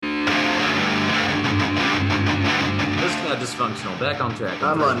dysfunctional. Back on track.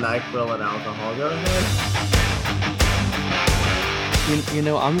 I'm on NyQuil and alcohol. Go ahead. You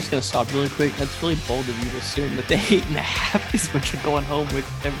know, I'm just going to stop really quick. That's really bold of you to assume that the 8.5 is what you're going home with.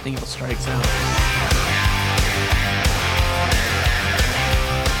 Everything else strikes out.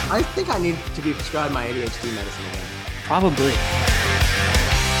 I think I need to be prescribed my ADHD medicine again. Probably.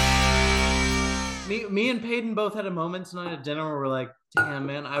 Me and Peyton both had a moment tonight at dinner where we're like, damn,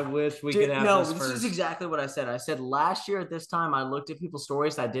 man, I wish we could have this first. This is exactly what I said. I said last year at this time, I looked at people's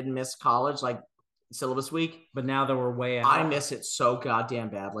stories. I didn't miss college, like syllabus week. But now that we're way out. I miss it so goddamn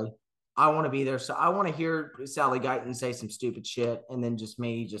badly. I want to be there. So I want to hear Sally Guyton say some stupid shit and then just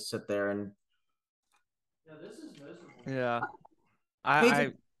me just sit there and. Yeah, this is miserable. Yeah.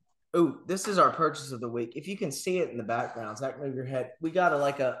 Oh, this is our purchase of the week. If you can see it in the background, Zach, move your head. We got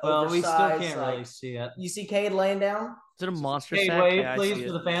Well, we still can't really see it. You see Cade laying down? Is it a monster Cade, sack? wave, Yeah, please,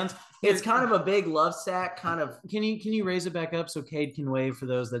 for the fans. It's kind of a big love sack, kind of. Can you raise it back up so Cade can wave for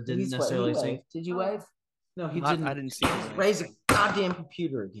those that didn't necessarily see? Did you wave? No, he didn't. I didn't see it. Raise the goddamn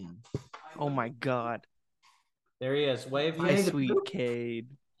computer again. Oh my god. There he is. Wave. My sweet Cade.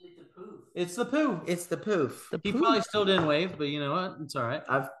 It's the poo. It's the poof. He probably still didn't wave, but you know what? It's all right.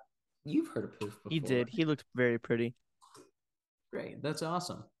 You've heard of poof before. He did. He looked very pretty. Great. That's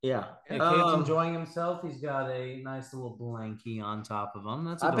awesome. Yeah. Cade's enjoying himself. He's got a nice little blankie on top of him.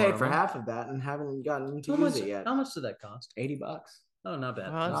 That's I adorable. paid for half of that and haven't gotten to use it yet. How much did that cost? $80. Oh, not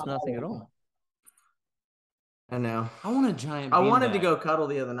bad. Wow, that's nothing at all. I know. I want a giant. I wanted to beanbag. go cuddle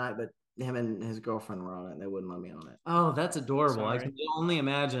the other night, but him and his girlfriend were on it and they wouldn't let me on it. Oh, that's adorable. I Sorry. can only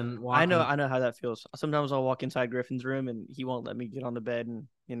imagine. I know how that feels. Sometimes I'll walk inside Griffin's room and he won't let me get on the bed and,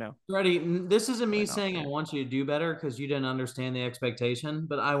 you know. Freddie, this isn't me Right off saying I there. want you to do better because you didn't understand the expectation,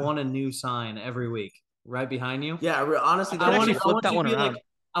 but I want a new sign every week right behind you. Yeah, honestly, I want actually you- flip want that you one to be around. like-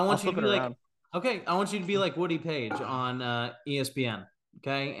 I want I'll you to flip be it like, around. okay, I want you to be like Woody Page on ESPN,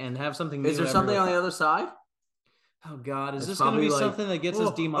 okay, and have something new. is there every something week. on the other side? Oh God, is It's this going to be probably like, something that gets "Oh,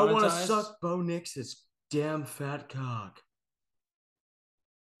 us demonetized? I want to suck Bo Nix's damn fat cock.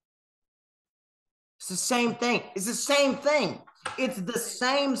 It's the same thing. It's the same thing. It's the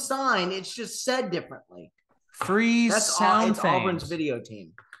same sign. It's just said differently. Free That's sound it's Auburn's fans. video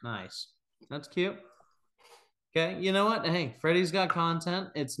team. Nice. That's cute. Okay, you know what? Hey, Freddie's got content.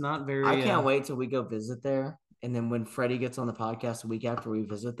 It's not very. I can't wait till we go visit there. And then when Freddie gets on the podcast a week after we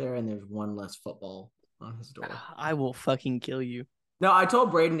visit there and there's one less football on his door. I will fucking kill you. No, I told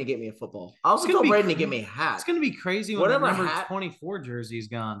Braden to get me a football. I also It's gonna told be Braden to cra- get me a hat. It's going to be crazy when Whatever the number hat- 24 jersey's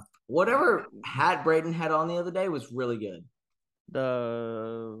gone. Whatever hat Braden had on the other day was really good.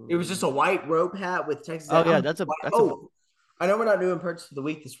 It was just a white rope hat with Texas. Oh, yeah, I'm- that's a I know we're not doing purchase of the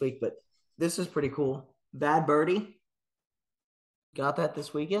week this week, but this is pretty cool. Bad Birdie. Got that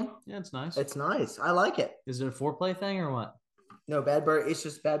this weekend. Yeah, it's nice. It's nice. I like it. Is it a foreplay thing or what? No, Bad Birdie. It's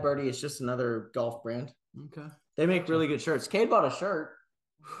just Bad Birdie. It's just another golf brand. Okay. They make really good shirts. Cade bought a shirt.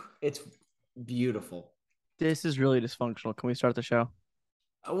 It's beautiful. This is really dysfunctional. Can we start the show?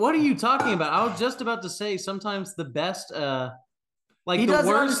 What are you talking about? I was just about to say sometimes the best, like He the doesn't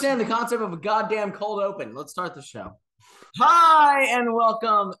worst. understand the concept of a goddamn cold open. Let's start the show. Hi, and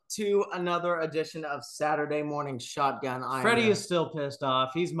welcome to another edition of Saturday Morning Shotgun. Freddie is still pissed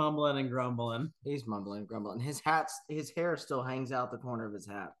off. He's mumbling and grumbling. He's mumbling, grumbling. His hair still hangs out the corner of his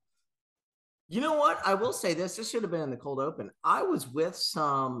hat. You know what? I will say this. This should have been in the cold open. I was with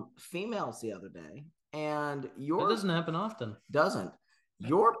some females the other day, and It your doesn't happen often. doesn't.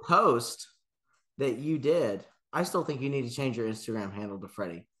 Your post that you did, I still think you need to change your Instagram handle to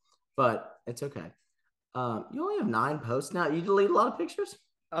Freddie, but it's okay. You only have 9 posts now. You delete a lot of pictures?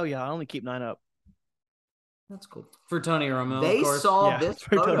 Oh, yeah. I only keep 9 up. That's cool. For Tony Romo, They of course. saw Yeah, this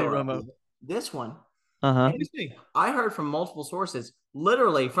for Tony photo of Romo. you. This one. Uh-huh. Let me see. I heard from multiple sources,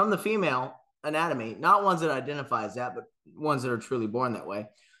 literally from the female anatomy, not ones that identify as that, but ones that are truly born that way.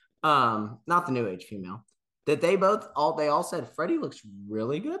 Not the new age female. That they all said Freddie looks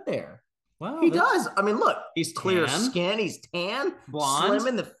really good there. Wow, He does. I mean, look, He's clear tan. skin. He's tan, Blonde. slim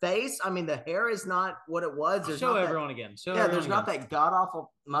in the face. I mean, the hair is not what it was. There's Show not everyone again. Show That, everyone there's not again. that god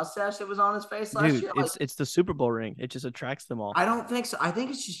awful mustache that was on his face last Dude, year. it's the Super Bowl ring. It just attracts them all. I don't think so. I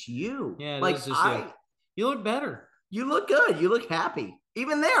think it's just you. Yeah, it like is just you. You look better. you look good. You look happy.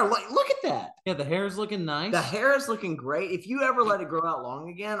 Even there, like look at that. Yeah, the hair is looking nice. The hair is looking great. If you ever let it grow out long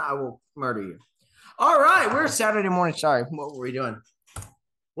again, I will murder you. All right, we're Saturday morning. Sorry, what were we doing?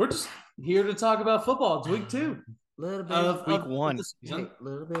 We're just here to talk about football. It's week 2. Little bit Of week 1. the season.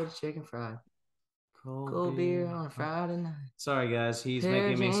 little bit of chicken fried, cold beer on a Friday night. Sorry, guys. He's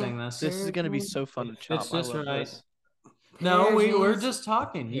making me sing this. This is going to be so fun to chop. It's just I love right. this. No, we're Pears just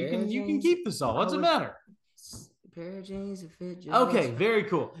talking. You can pears keep this all. What's the matter? Pair of jeans that fit just Okay, very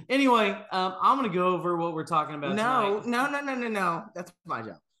cool. Anyway, I'm gonna go over what we're talking about tonight. No. That's my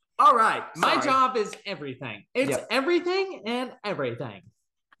job. All right. My sorry. job is everything. It's Yep. everything and everything.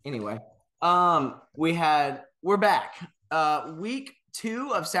 Anyway, we're back. Week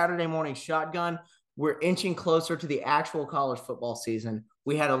 2 of Saturday Morning Shotgun. We're inching closer to the actual college football season.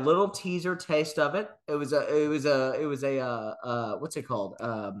 We had a little teaser taste of it. It was a what's it called?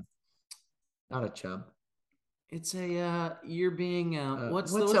 Not a chub. It's a you're being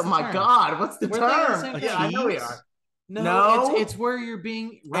what's the oh my term? god, what's the We're thinking the term? same Yeah, thing. I know we are. No, it's where you're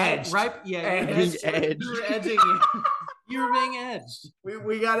being Edged. right. Yeah, Edged. Edged. you were edging. You were being edged.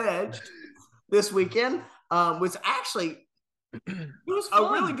 We got edged this weekend. Was actually It was a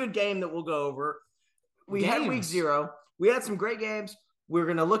fun. really good game that we'll go over. We had week Games. 0. We had some great games. We're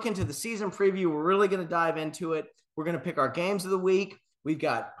going to look into the season preview. We're really going to dive into it. We're going to pick our games of the week. We've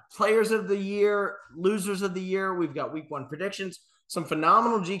got players of the year, losers of the year. We've got week 1 predictions, some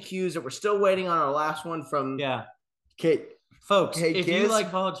phenomenal GQs that we're still waiting on our last one from Kate. Folks, Hey, if kids. you like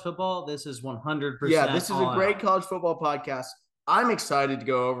college football, this is 100%. Yeah, this is a great out. college football podcast. I'm excited to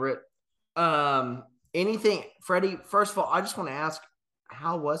go over it. Anything, Freddie, first of all, I just want to ask,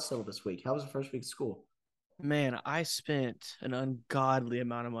 how was syllabus week? How was the first week of school? Man, I spent an ungodly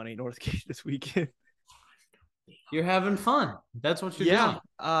amount of money at Northgate this weekend. You're having fun. That's what you're doing.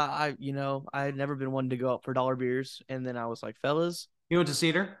 I had never been one to go out for dollar beers, and then I was like, fellas, You went to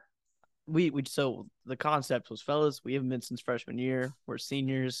Cedar? so the concept was, fellas, we haven't been since freshman year. We're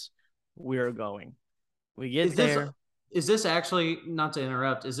seniors. We're going. We get there. Is this actually, not to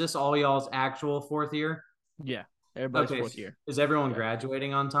interrupt, is this all y'all's actual 4th year? Yeah, everybody's 4th year. Is everyone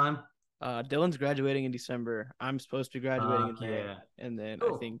graduating on time? Dylan's graduating in December. I'm supposed to be graduating in May, yeah. and then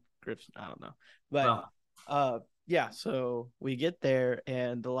Cool. I think Griff's. I don't know, but yeah. So we get there,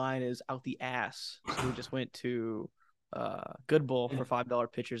 and the line is out the ass. So we just went to Good Bull for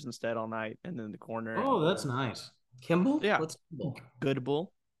 $5 pitchers instead all night, and then the corner. Oh, that's nice. Kimball? Yeah. What's Kimball? Good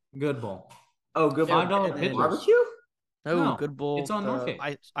Bull. Good Bull. Oh, good $5 Bull. pitchers. Barbecue? No, No, Good Bull. it's on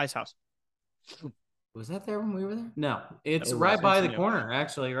Northgate. Ice House. Was that there when we were there? No, it's Oh, right it's by the new. corner,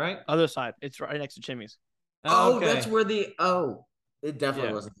 actually, right? Other side. It's right next to Chimmy's. Oh, Okay. that's where it definitely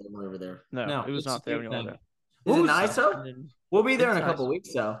Yeah. wasn't there when we were there. No, it was it's not there a when you were thing. there. Is it What nice was- though? And then, We'll be there in It's a couple nice.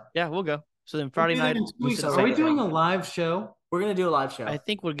 weeks though. yeah, we'll go. So then Friday We'll be there night. in 2 we weeks. sit Are we at doing a Saturday. live show? We're gonna do a live show. I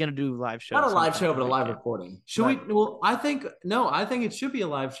think we're gonna do a live show. Not a live sometime show, but a this live weekend. recording. Should But we? Well, I think it should be a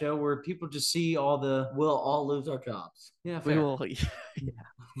live show where people just see all the. we'll all lose our jobs. Yeah, We fair. will.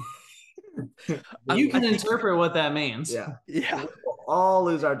 You I can think- interpret what that means. Yeah. Yeah. We'll all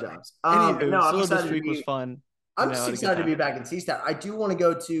lose our jobs. Anywho, No, I'm syllabus excited to week was be, fun. I'm You know, just I had a good excited to be time. back in C-Stat. I do want to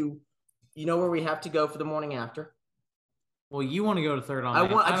go to, you know where we have to go for the morning after? Well, you want to go to third on. I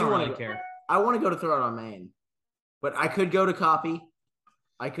Main. want- I I do don't wanna really go. care. I want to go to Third on Main, but I could go to Copy.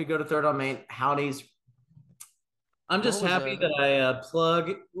 I could go to Third on Main. Howdy's. I'm just What was happy that? that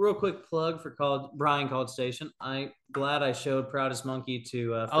I real quick plug for College Station. I'm glad I showed Proudest Monkey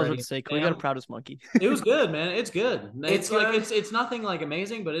to I was Freddie. about to say, can we go to Proudest Monkey? It was good, man. It's good. It's It's like good. it's nothing like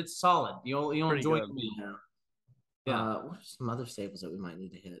amazing, but it's solid. You'll Pretty enjoy good. the meal. Yeah. Yeah. What are some other staples that we might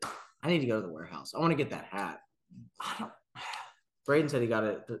need to hit? I need to go to the warehouse. I want to get that hat. I don't. Braden said he got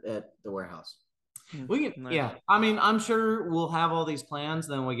it at the warehouse. We can, Nice. yeah. I mean, I'm sure we'll have all these plans.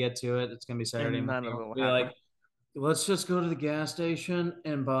 Then we get to it. It's gonna be Saturday And none morning. of it will Be happen. like, let's just go to the gas station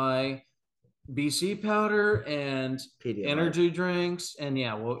and buy BC powder and Pedialyte. energy drinks, and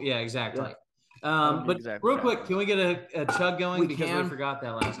exactly. don't But exactly real that. quick, can we get a chug going We because can. we forgot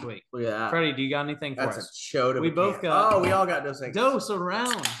that last week? Look at that. Freddie, do you got anything for That's a us? show to We be both can. got- Oh, we all got those things. Dose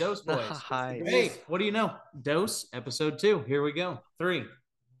around, dose boys. Nice. Hey, what do you know? Dose episode 2. Here we go. 3,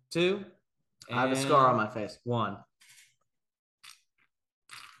 2. I have a scar on my face. 1.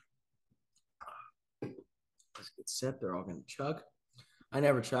 Let's get sip. They're all going to chug. I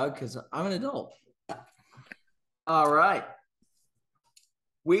never chug because I'm an adult. All right.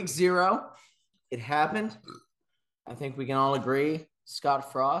 Week 0. It happened. I think we can all agree.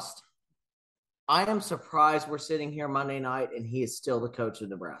 Scott Frost. I am surprised we're sitting here Monday night and he is still the coach of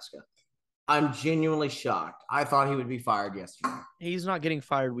Nebraska. I'm genuinely shocked. I thought he would be fired yesterday. He's not getting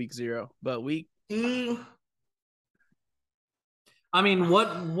fired week 0, but He I mean,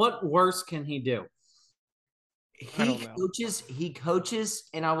 what worse can he do? I don't know. He coaches,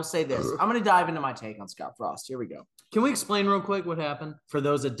 and I will say this. I'm going to dive into my take on Scott Frost. Here we go. Can we explain real quick what happened for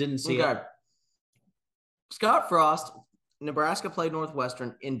those that didn't see Okay. it? Scott Frost, Nebraska played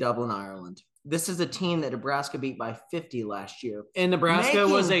Northwestern in Dublin, Ireland. This is a team that Nebraska beat by 50 last year. And Nebraska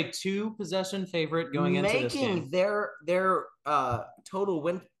was Making- a 2-possession favorite going into this Making game. their total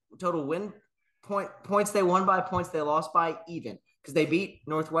win points they won by, points they lost by, even. Because they beat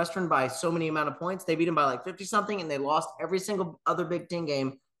Northwestern by so many amount of points. They beat them by like 50-something, and they lost every single other Big Ten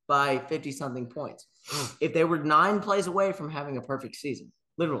game by 50-something points. If they were 9 plays away from having a perfect season,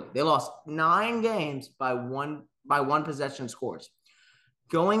 literally, they lost 9 games by one possession scores.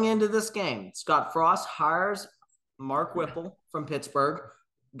 Going into this game, Scott Frost hires Mark Whipple from Pittsburgh,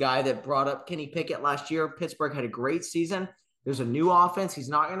 guy that brought up Kenny Pickett last year. Pittsburgh had a great season. There's a new offense. He's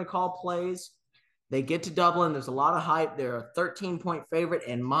not going to call plays. They get to Dublin. There's a lot of hype. They're a 13-point favorite.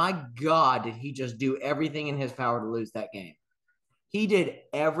 And my God, did he just do everything in his power to lose that game. He did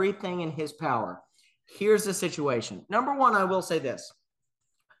everything in his power. Here's the situation. Number one, I will say this.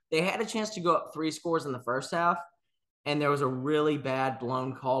 They had a chance to go up 3 scores in the first half, and there was a really bad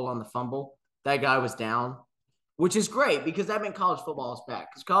blown call on the fumble. That guy was down, which is great because that meant college football is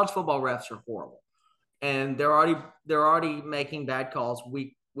back because college football refs are horrible. And they're already making bad calls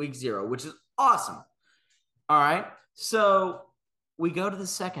week 0, which is awesome. All right. So we go to the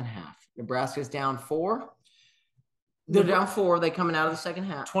second half. Nebraska's down 4. They're down 4. They coming out of the second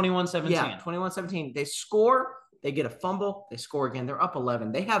half. 21-17. Yeah, 21-17. They score. They get a fumble. They score again. They're up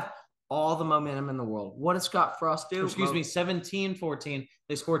 11. They have all the momentum in the world. What does Scott Frost do? 17-14.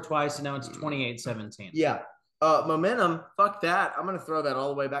 They scored twice, and now it's 28-17. Yeah. Momentum, fuck that. I'm going to throw that all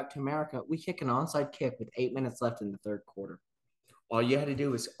the way back to America. We kick an onside kick with 8 minutes left in the third quarter. All you had to do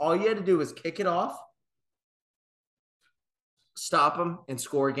was kick it off, stop them, and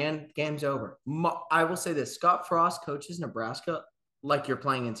score again. Game's over. I will say this. Scott Frost coaches Nebraska like you're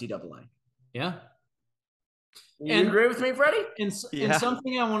playing NCAA. Yeah. You agree with me, Freddie? And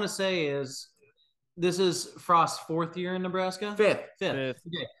something I want to say is this is Frost's 4th year in Nebraska? 5th. Okay.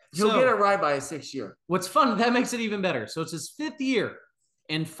 He'll get it right by his 6th year. What's fun, that makes it even better. So it's his 5th year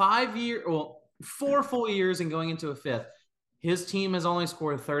and 4 full years and going into a 5th. His team has only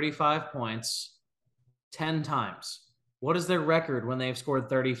scored 35 points 10 times. What is their record when they've scored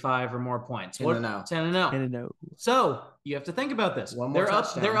 35 or more points? 10-0. So you have to think about this. They're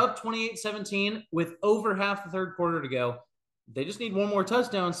up 28-17 with over half the third quarter to go. They just need one more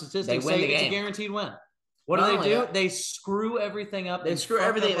touchdown. Statistics say it's a guaranteed win. What do? They screw everything up. They screw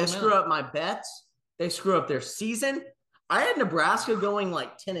everything. They screw up my bets. They screw up their season. I had Nebraska going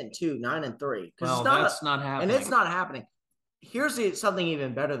like 10-2, 9-3. Well, that's not happening. And it's not happening. Here's something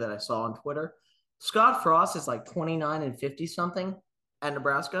even better that I saw on Twitter. Scott Frost is like 29-50 something at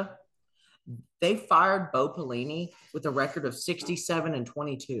Nebraska. They fired Bo Pelini with a record of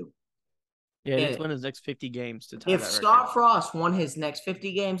 67-22. Yeah, he's won his next 50 games to tie if that Scott record. Frost won his next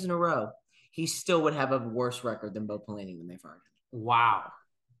 50 games in a row, he still would have a worse record than Bo Pelini when they fired him. Wow.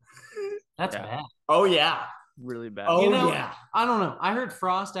 That's bad. Oh, yeah. Really bad. Oh, yeah. I don't know. I heard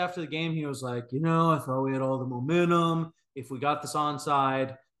Frost after the game. He was like, I thought we had all the momentum. If we got this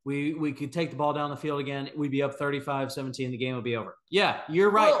onside, we could take the ball down the field again. We'd be up 35-17. The game would be over. Yeah, you're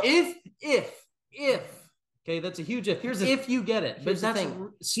right. Well, if. Okay, that's a huge if. If you get it. But that's the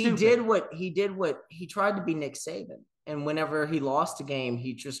thing. He tried to be Nick Saban. And whenever he lost a game,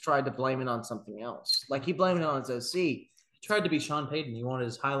 he just tried to blame it on something else. Like he blamed it on his OC. He tried to be Sean Payton. He wanted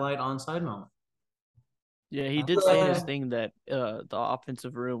his highlight onside moment. Yeah, he did say in his thing that the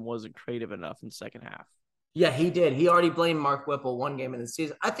offensive room wasn't creative enough in the second half. Yeah, he did. He already blamed Mark Whipple one game in the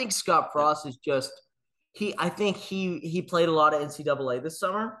season. I think Scott Frost is just I think he played a lot of NCAA this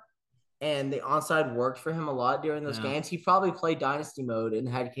summer, and the onside worked for him a lot during those games. He probably played dynasty mode and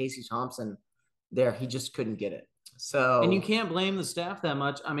had Casey Thompson there. He just couldn't get it. So and you can't blame the staff that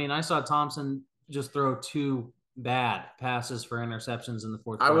much. I mean, I saw Thompson just throw 2 bad passes for interceptions in the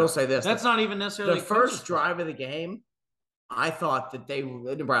fourth quarter. I will say this. That's not even necessarily the first drive of the game. I thought that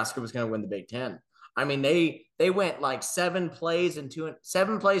Nebraska was going to win the Big Ten. I mean, they went like 7 plays,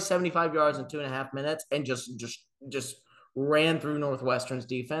 75 yards in 2.5 minutes, and just ran through Northwestern's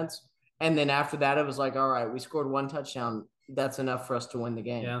defense. And then after that, it was like, all right, we scored 1 touchdown. That's enough for us to win the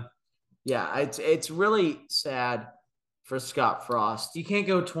game. Yeah. It's really sad for Scott Frost. You can't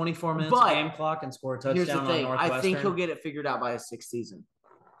go 24 minutes game clock and score a touchdown. Here's the thing. On Northwestern. I think he'll get it figured out by his 6th season.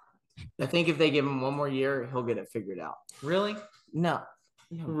 I think if they give him 1 more year, he'll get it figured out. Really? No,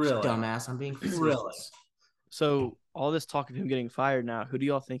 really, dumbass. I'm being facetious. Really. So all this talk of him getting fired now, who do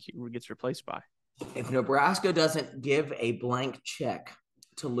y'all think he gets replaced by? If Nebraska doesn't give a blank check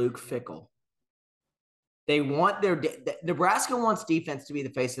to Luke Fickell, Nebraska wants defense to be the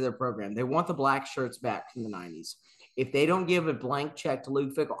face of their program. They want the black shirts back from the 90s. If they don't give a blank check to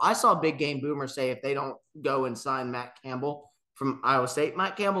Luke Fickell, I saw Big Game Boomer say if they don't go and sign Matt Campbell from Iowa State,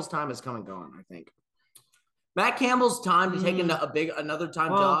 Matt Campbell's time is come and gone, I think. Matt Campbell's time to take another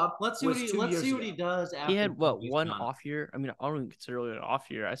job. Let's see what he does after He had Kobe's one done. off year. I mean, I don't even consider it an off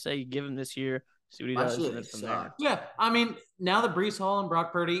year. I say give him this year, see what he Last does, year and then he from there. sucked. Yeah, I mean, now that Brees Hall and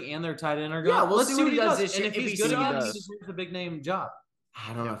Brock Purdy and their tight end are going, Yeah, let's see what he does this and year. if he's good enough, he deserves a big name job.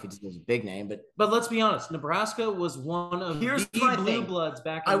 I don't know if he deserves a big name, but let's be honest, Nebraska was one of the blue bloods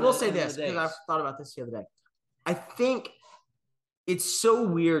back. I will say this because I've thought about this the other day. I think it's so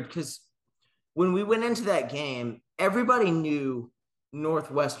weird because when we went into that game, everybody knew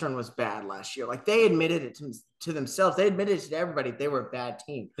Northwestern was bad last year. Like they admitted it to themselves. They admitted it to everybody. They were a bad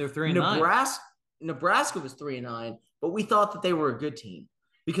team. They're 3-9. Nebraska was 3-9, but we thought that they were a good team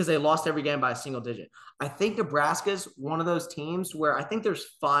because they lost every game by a single digit. I think Nebraska's one of those teams where I think there's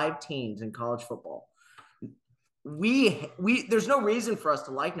 5 teams in college football. There's no reason for us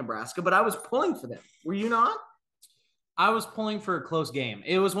to like Nebraska, but I was pulling for them. Were you not? I was pulling for a close game.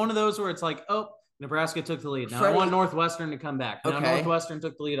 It was one of those where it's like, oh, Nebraska took the lead. Now Freddie, I want Northwestern to come back. Now Northwestern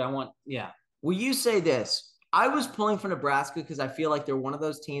took the lead. Will you say this? I was pulling for Nebraska because I feel like they're one of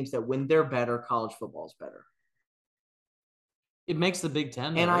those teams that when they're better, college football is better. It makes the Big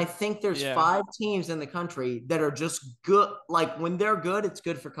Ten better. And I think there's 5 teams in the country that are just good. Like when they're good, it's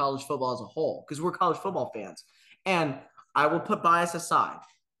good for college football as a whole because we're college football fans. And I will put bias aside.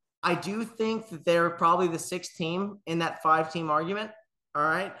 I do think that they're probably the 6th team in that 5-team argument. All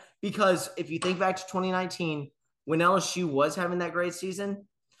right. Because if you think back to 2019, when LSU was having that great season,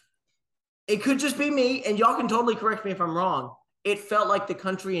 it could just be me, and y'all can totally correct me if I'm wrong. It felt like the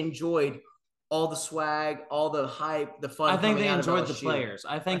country enjoyed all the swag, all the hype, the fun. I think they enjoyed the players.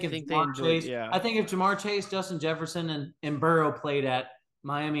 I think if Jamar Chase, Justin Jefferson, and Burrow played at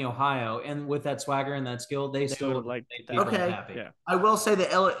Miami, Ohio, and with that swagger and that skill, they still would like that. Okay. Happy. Yeah. I will say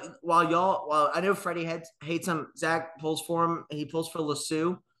that while I know Freddie hates him, Zach pulls for him. He pulls for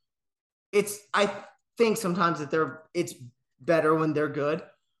LeSue. I think sometimes that it's better when they're good,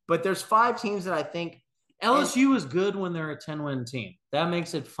 but there's 5 teams that I think LSU is good when they're a 10-win team. That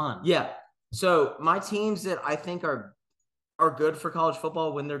makes it fun. Yeah. So my teams that I think are good for college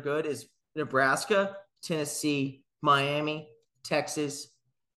football when they're good is Nebraska, Tennessee, Miami, Texas,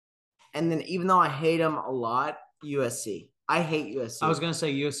 and then even though I hate them a lot, USC. I hate USC. I was going to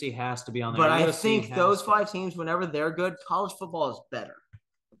say USC has to be on there. But I think those 5 teams, whenever they're good, college football is better.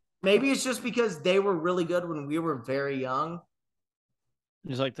 Maybe it's just because they were really good when we were very young.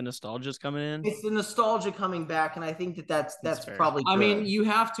 It's like the nostalgia's coming in. It's the nostalgia coming back, and I think that's probably good. I mean, you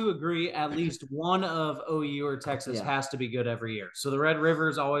have to agree at least one of OU or Texas has to be good every year. So the Red River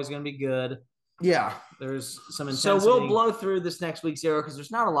is always going to be good. Yeah. There's some intensity. So we'll blow through this next week's zero because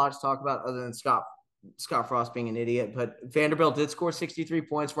there's not a lot to talk about other than Scott Frost being an idiot. But Vanderbilt did score 63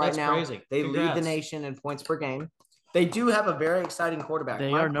 points right now. Crazy. They lead the nation in points per game. They do have a very exciting quarterback.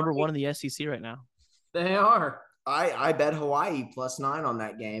 They are number 1 in the SEC right now. They are. I bet Hawaii +9 on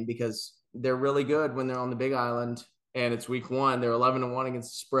that game because they're really good when they're on the Big Island and it's week 1. They're 11-1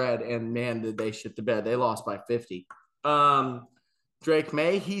 against the spread, and man, did they shit the bed. They lost by 50. Drake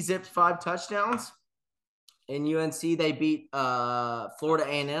May, he zipped 5 touchdowns. In UNC, they beat Florida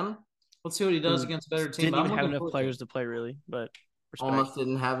A&M. Let's see what he does against a better team. Didn't even have enough players to play, really, but respect. Almost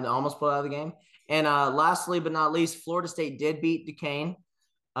pulled out of the game. And lastly but not least, Florida State did beat Duquesne.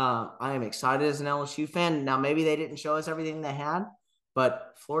 I am excited as an LSU fan. Now, maybe they didn't show us everything they had,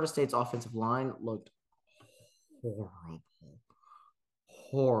 but Florida State's offensive line looked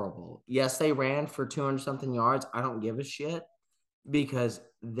horrible. Yes, they ran for 200-something yards. I don't give a shit because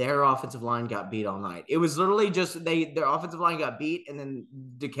their offensive line got beat all night. It was literally just their offensive line got beat, and then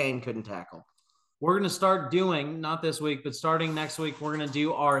Duquesne couldn't tackle. We're going to start doing, not this week, but starting next week, we're going to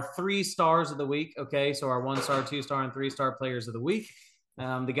do our 3 stars of the week. Okay, so our 1-star, 2-star, and 3-star players of the week.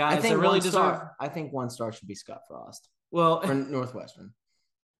 The guys that really deserve. I think 1 star should be Scott Frost. Well, for Northwestern.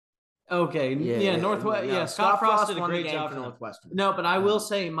 Okay, Northwestern. Yeah, Scott Frost did a great job for Northwestern. No, but I will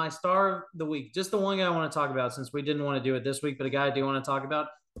say my star of the week, just the one guy I want to talk about since we didn't want to do it this week, but a guy I do want to talk about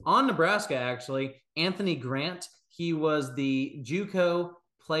on Nebraska actually, Anthony Grant. He was the JUCO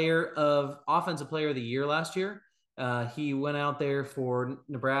offensive player of the year last year. He went out there for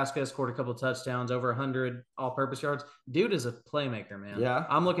Nebraska, scored a couple of touchdowns, over 100 all-purpose yards. Dude is a playmaker, man. Yeah.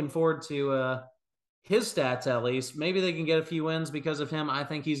 I'm looking forward to his stats at least. Maybe they can get a few wins because of him. I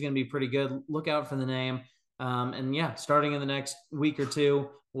think he's going to be pretty good. Look out for the name. Starting in the next week or 2,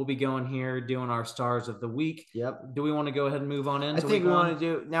 we'll be going here doing our stars of the week. Yep. Do we want to go ahead and move on in? I think we want to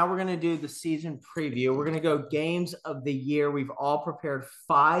do – now we're going to do the season preview. We're going to go games of the year. We've all prepared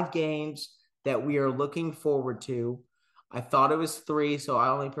 5 games that we are looking forward to. I thought it was 3, so I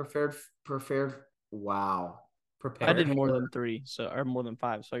only prepared. I did more than 3, or more than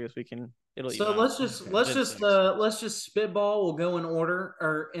 5, so I guess we can It'll So even out. let's just spitball. We'll go in order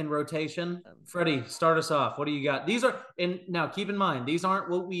or in rotation. Freddie, start us off. What do you got? These are, and now keep in mind, these aren't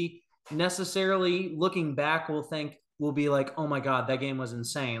what we necessarily looking back will think will be like, oh my God, that game was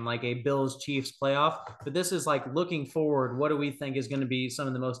insane, like a Bills Chiefs playoff. But this is like looking forward. What do we think is going to be some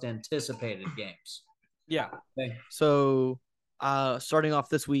of the most anticipated games? Yeah. Okay. So, starting off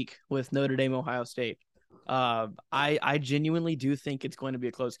this week with Notre Dame, Ohio State. I genuinely do think it's going to be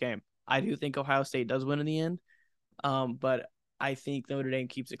a close game. I do think Ohio State does win in the end, but I think Notre Dame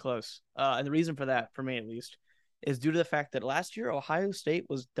keeps it close. And the reason for that, for me at least, is due to the fact that last year Ohio State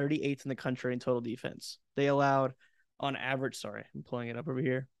was 38th in the country in total defense. They allowed, on average, sorry, I'm pulling it up over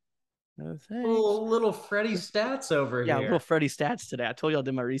here. No thanks. Little Freddie stats over Yeah, here. little Freddie stats today. I told you I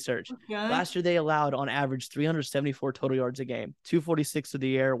did my research. Okay. Last year, they allowed on average 374 total yards a game, 246 to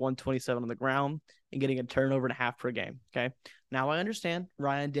the air, 127 on the ground, and getting a turnover and a half per game. Okay. Now I understand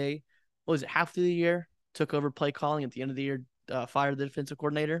Ryan Day, what was it, half through the year, took over play calling at the end of the year, fired the defensive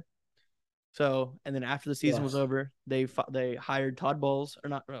coordinator. So, and then after the season was over, they hired Todd Bowles, or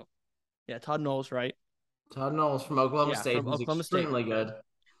not, no, yeah, Todd Knowles, right? Todd Knowles from Oklahoma State. From Oklahoma extremely State. good.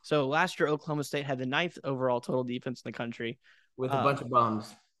 So last year, Oklahoma State had the 9th overall total defense in the country. With a bunch of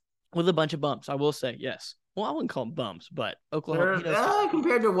bums. With a bunch of bumps, I will say, yes. Well, I wouldn't call them bumps, but Oklahoma.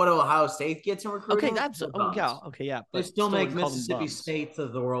 Compared to what Ohio State gets in recruiting. Okay, that's yeah. They still make Mississippi State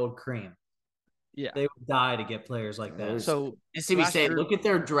of the world cream. Yeah, they would die to get players like that. So Mississippi State, look at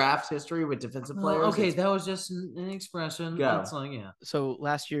their draft history with defensive players. Okay, that was just an expression. That's like, yeah. So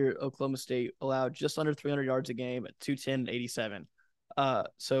last year, Oklahoma State allowed just under 300 yards a game at 210 and 87.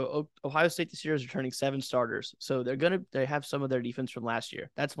 So Ohio State this year is returning 7 starters. So they have some of their defense from last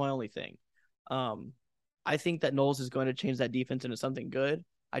year. That's my only thing. I think that Knowles is going to change that defense into something good.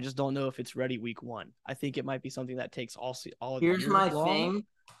 I just don't know if it's ready week 1. I think it might be something that takes all of Here's my thing.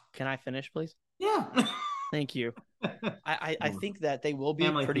 Can I finish, please? Yeah. Thank you. I think that they will be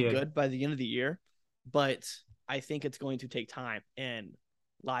pretty good by the end of the year, but I think it's going to take time and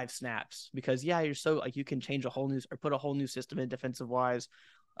live snaps because you're so like you can change put a whole new system in defensive wise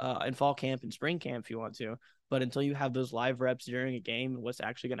in fall camp and spring camp if you want to, but until you have those live reps during a game and what's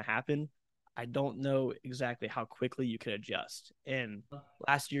actually going to happen, I don't know exactly how quickly you can adjust. And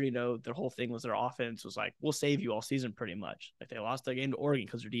last year, their whole thing was their offense was like, we'll save you all season pretty much. Like they lost the game to Oregon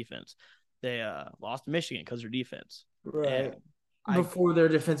because their defense. They lost to Michigan because their defense. Right. Before their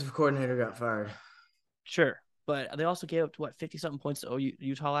defensive coordinator got fired. Sure. But they also gave up to 50-something points to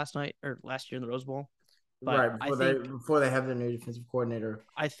Utah last year in the Rose Bowl. But before they have their new defensive coordinator.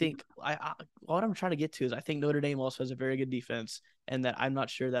 I think what I'm trying to get to is I think Notre Dame also has a very good defense, and that I'm not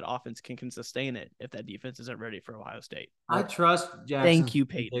sure that offense can sustain it if that defense isn't ready for Ohio State. I trust Jackson. Thank you,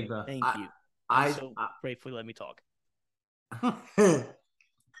 Peyton. Thank you. I'm so grateful you let me talk.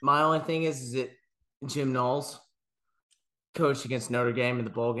 My only thing is that Jim Knowles coached against Notre Dame in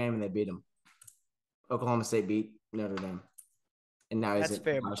the bowl game, and they beat him. Oklahoma State beat Notre Dame. And now that's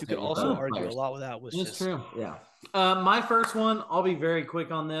fair, but you could also argue a lot with that. It's true. Yeah. My first one, I'll be very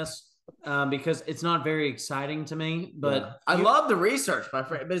quick on this because it's not very exciting to me. But I love the research, my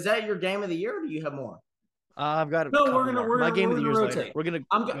friend. But is that your game of the year, or do you have more? I've got my game of the year later.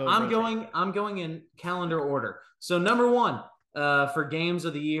 I'm going in calendar order. So number 1 for games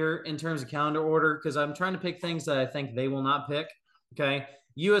of the year in terms of calendar order, because I'm trying to pick things that I think they will not pick. Okay.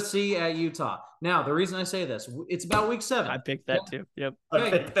 USC at Utah. Now, the reason I say this, it's about week 7. I picked that too. Yep. Okay. I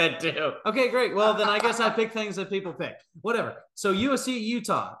picked that too. Okay, great. Well, then I guess I pick things that people pick. Whatever. So USC at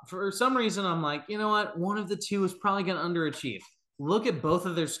Utah. For some reason, I'm like, you know what? One of the two is probably going to underachieve. Look at both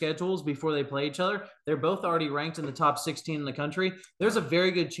of their schedules before they play each other. They're both already ranked in the top 16 in the country. There's a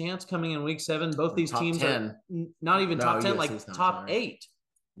very good chance coming in week 7. Both these teams 10. are top 10, USC's like top 8.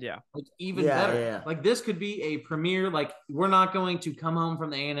 Yeah. Like even better. Yeah. Like this could be a premier, like we're not going to come home from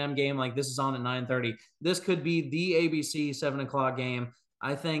the A&M game like this is on at 9:30. This could be the ABC 7:00 game.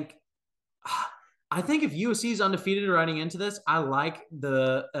 I think if USC is undefeated riding into this, I like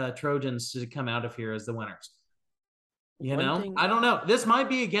the Trojans to come out of here as the winners. I don't know. This might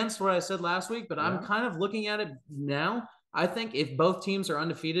be against what I said last week, but I'm kind of looking at it now. I think if both teams are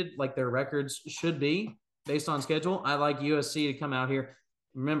undefeated, like their records should be based on schedule, I like USC to come out here.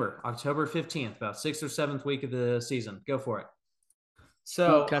 Remember, October 15th, about 6th or 7th week of the season. Go for it.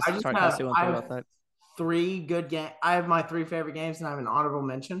 So I have 3 good games. I have my 3 favorite games, and I have an honorable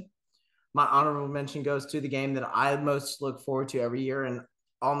mention. My honorable mention goes to the game that I most look forward to every year, and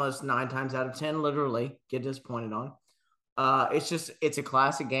almost 9 times out of 10, literally, get disappointed on. It's a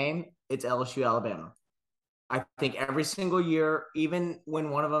classic game. It's LSU, Alabama. I think every single year, even when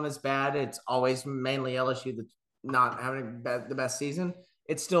one of them is bad, it's always mainly LSU that's not having the best season.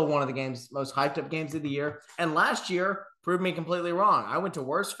 It's still one of the most hyped up games of the year. And last year proved me completely wrong. I went to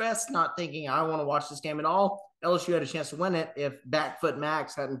Worst Fest not thinking I want to watch this game at all. LSU had a chance to win it if Backfoot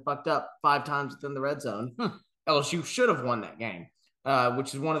Max hadn't fucked up 5 times within the red zone. LSU should have won that game,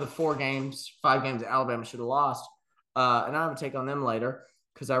 which is one of the 5 games that Alabama should have lost. And I have a take on them later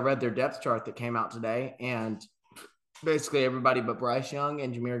because I read their depth chart that came out today, and basically everybody but Bryce Young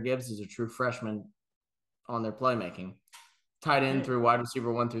and Jahmyr Gibbs is a true freshman on their playmaking. Tight end through wide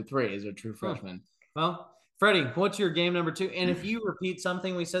receiver 1 through 3 is a true freshman. Well, Freddie, what's your game number 2? And if you repeat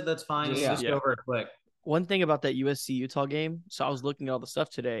something we said, that's fine. Just go over it quick. One thing about that USC-Utah game, so I was looking at all the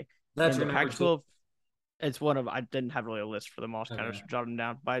stuff today. That's your number Pac-12, 2. It's one of, I didn't have really a list for them all. Kind of jotted them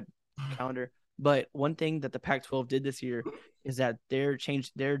down by calendar. But one thing that the Pac-12 did this year is that they're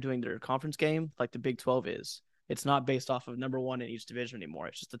doing their conference game like the Big 12 is. It's not based off of number 1 in each division anymore.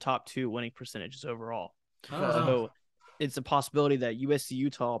 It's just the top 2 winning percentages overall. So it's a possibility that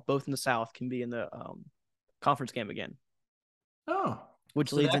USC-Utah, both in the South, can be in the conference game again.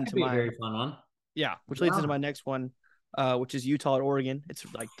 Which leads into my very fun one. Yeah, which leads into my next one, which is Utah at Oregon. It's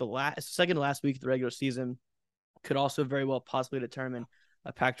like the second to last week of the regular season. Could also very well possibly determine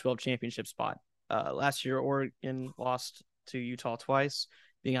a Pac-12 championship spot. Last year, Oregon lost to Utah twice,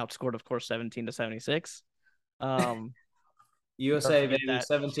 being outscored, of course, 17-76. USA, baby,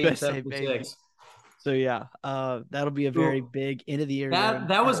 17-76. So, yeah, that'll be a very big end of the year.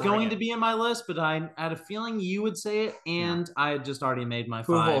 That was going to be in my list, but I had a feeling you would say it, and I had just already made my 5.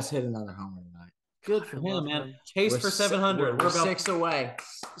 Pujols hit another homer tonight. Good for him, man. Chase for 700. We're 6 away.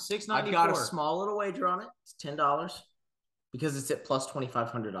 694. I've got a small little wager on it. It's $10 because it's at plus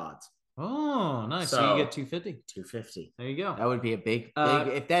 2,500 odds. Oh, nice. So you get 250. 250. There you go. That would be a big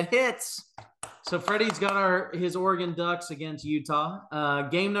if that hits. So Freddie's got his Oregon Ducks against Utah.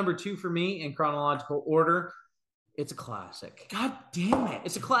 Game number 2 for me in chronological order. It's a classic. God damn it.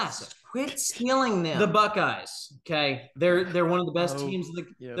 It's a classic. Quit stealing them. The Buckeyes. Okay. They're one of the best teams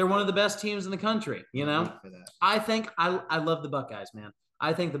they're one of the best teams in the country, you know? I think I love the Buckeyes, man.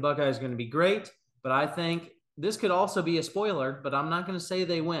 I think the Buckeyes are going to be great, but I think this could also be a spoiler, but I'm not going to say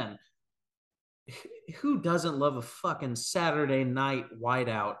they win. Who doesn't love a fucking Saturday night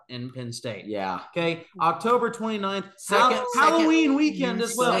whiteout in Penn State? Yeah. Okay. October 29th. Halloween weekend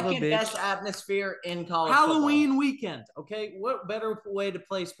as well. Second best atmosphere in college Halloween football. Weekend. Okay. What better way to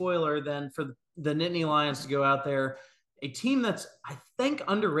play spoiler than for the Nittany Lions to go out there? A team that's, I think,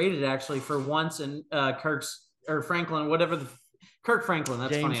 underrated actually for once in Kirk Franklin.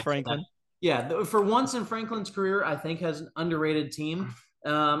 That's James funny. Franklin. Yeah. For once in Franklin's career, I think has an underrated team.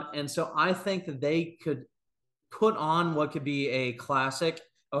 And so I think that they could put on what could be a classic.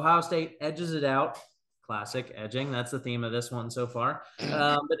 Ohio State edges it out. Classic edging. That's the theme of this one so far.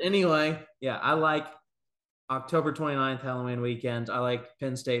 But anyway, yeah, I like October 29th, Halloween weekend. I like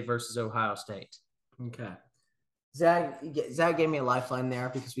Penn State versus Ohio State. Okay. Zach gave me a lifeline there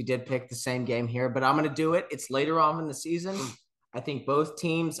because we did pick the same game here, but I'm going to do it. It's later on in the season. I think one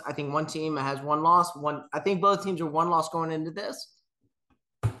team has 1 loss. I think both teams are 1 loss going into this.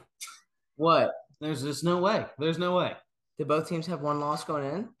 What? There's just no way. There's no way. Did both teams have 1 loss going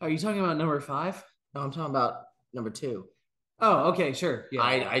in? Are you talking about number 5? No, I'm talking about number 2. Oh, okay, sure. Yeah.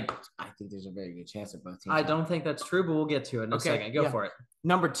 I think there's a very good chance that both teams. I don't think that's true, but we'll get to it in a second. Go for it.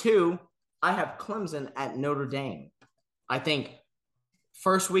 Number 2, I have Clemson at Notre Dame. I think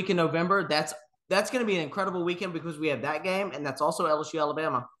first week in November, that's going to be an incredible weekend because we have that game, and that's also LSU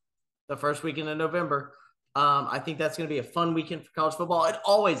Alabama, the first weekend in November. I think that's going to be a fun weekend for college football. It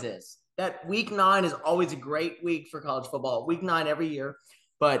always is. That week 9 is always a great week for college football. Week 9 every year.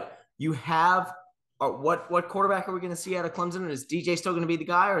 But you have what quarterback are we going to see out of Clemson? Is DJ still going to be the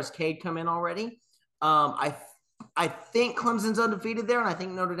guy, or has Cade come in already? I think Clemson's undefeated there, and I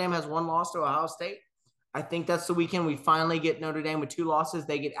think Notre Dame has 1 loss to Ohio State. I think that's the weekend we finally get Notre Dame with 2 losses.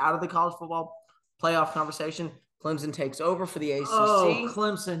 They get out of the college football playoff conversation. Clemson takes over for the ACC. Oh,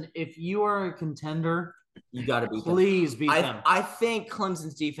 Clemson, if you are a contender – you got to beat them. Please beat them. I think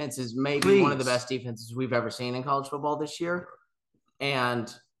Clemson's defense is maybe one of the best defenses we've ever seen in college football this year.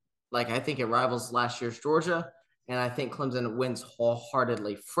 And, I think it rivals last year's Georgia. And I think Clemson wins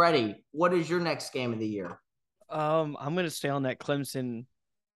wholeheartedly. Freddie, what is your next game of the year? I'm going to stay on that Clemson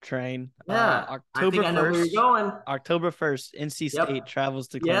train. Yeah. October 1st, I know where you're going. October 1st, NC State travels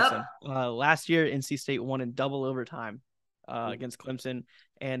to Clemson. Last year, NC State won in double overtime against Clemson.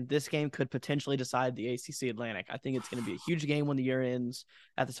 And this game could potentially decide the ACC Atlantic. I think it's going to be a huge game when the year ends.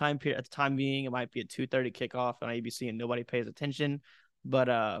 At the time being, it might be a 2:30 kickoff on ABC and nobody pays attention. But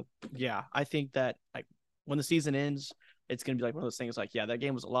I think that when the season ends, it's going to be one of those things that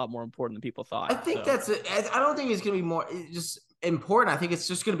game was a lot more important than people thought. I think I don't think it's going to be more. important. I think it's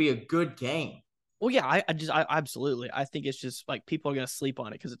just going to be a good game. Well, yeah, I absolutely. I think it's just like people are going to sleep on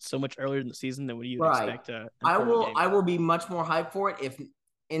it because it's so much earlier in the season than what you'd expect. I will be much more hyped for it if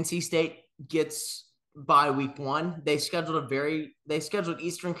NC State gets by week 1. They scheduled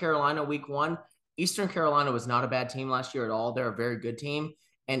Eastern Carolina week 1. Eastern Carolina was not a bad team last year at all. They're a very good team.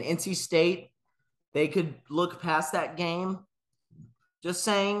 And NC State, they could look past that game. Just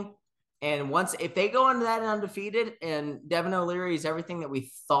saying. And if they go into that undefeated and Devin O'Leary is everything that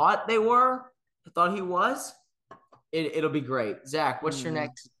we thought he was, it'll be great. Zach, what's your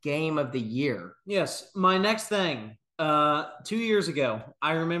next game of the year? Yes, my next thing. 2 years ago,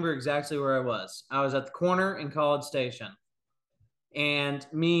 I remember exactly where I was. I was at the corner in College Station. And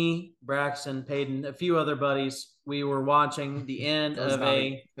me, Braxton, Peyton, a few other buddies, we were watching the end of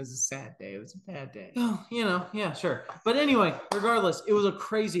it was a sad day. It was a bad day. Oh, yeah, sure. But anyway, regardless, it was a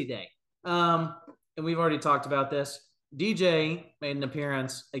crazy day. And we've already talked about this. DJ made an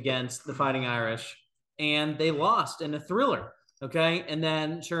appearance against the Fighting Irish, and they lost in a thriller. Okay. And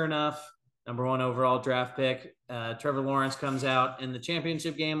then, sure enough, number 1 overall draft pick, Trevor Lawrence comes out in the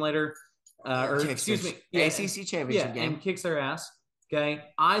championship game later. ACC championship game. And kicks their ass. Okay.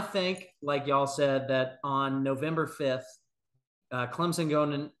 I think, like y'all said, that on November 5th, Clemson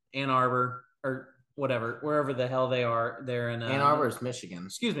going to Ann Arbor or whatever, wherever the hell they are. They're in Ann Arbor is Michigan.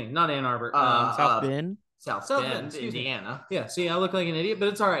 Excuse me, not Ann Arbor. South Bend. South Bend, Indiana. Yeah, see, I look like an idiot, but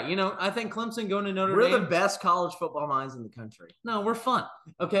it's all right. I think Clemson going to Notre Dame. We're the best college football minds in the country. No, we're fun.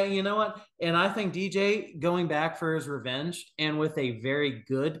 Okay, you know what? And I think DJ going back for his revenge and with a very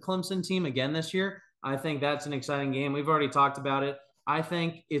good Clemson team again this year, I think that's an exciting game. We've already talked about it. I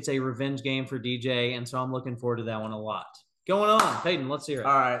think it's a revenge game for DJ, and so I'm looking forward to that one a lot. Going on, Peyton, let's hear it.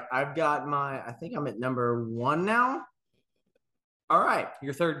 All right, I've got I think I'm at number 1 now. All right.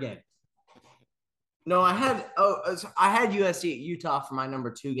 Your third game. No, I had USC at Utah for my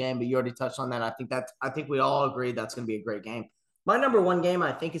number 2 game, but you already touched on that. I think we all agree that's going to be a great game. My number 1 game,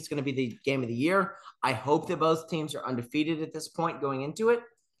 I think it's going to be the game of the year. I hope that both teams are undefeated at this point going into it.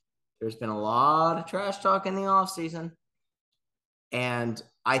 There's been a lot of trash talk in the offseason. And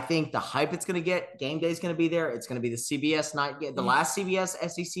I think the hype it's going to get, game day is going to be there. It's going to be the CBS night game, the last CBS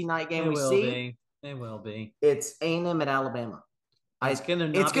SEC night game we see. It will be. It's A&M at Alabama. It's going to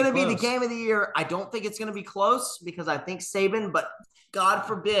be the game of the year. I don't think it's going to be close because I think Saban, but God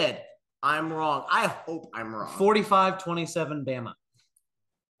forbid I'm wrong. I hope I'm wrong. 45-27 Bama.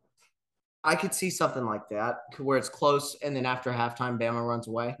 I could see something like that where it's close and then after halftime, Bama runs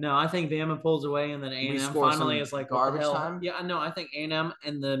away. No, I think Bama pulls away and then A&M finally is like, garbage time. Yeah, no, I think A&M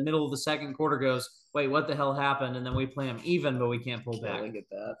in the middle of the second quarter goes, wait, what the hell happened? And then we play them even, but we can't pull back. Look at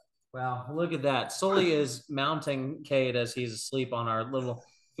that. Wow, look at that. Sully is mounting Cade as he's asleep on our little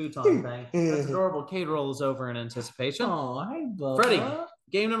futon thing. That's adorable. Cade rolls over in anticipation. Oh, hi, Bubba. Freddie,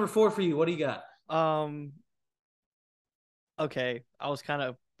 game number 4 for you. What do you got? Okay, I was kind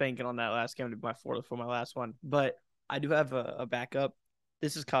of banking on that last game to be my 4th for my last one, but I do have a backup.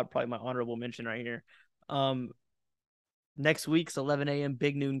 This is probably my honorable mention right here. Next week's 11 a.m.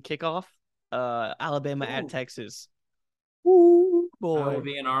 Big Noon kickoff. Alabama at Texas. Ooh, boy. I will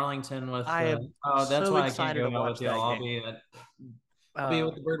be in Arlington with. That's why I can't go out with y'all. I'll be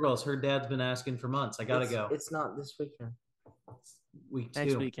with the Birdwells. Her dad's been asking for months. I gotta go. It's not this weekend. It's week 2.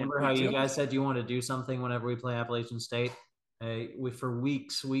 Next weekend. Remember how you guys said you want to do something whenever we play Appalachian State? For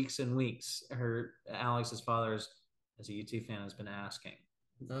weeks and weeks, Alex's father, as a UT fan, has been asking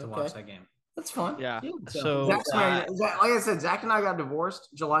to watch that game. That's fun. Yeah. So like I said, Zach and I got divorced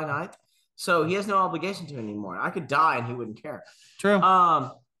July 9th, so he has no obligation to anymore. I could die and he wouldn't care. True.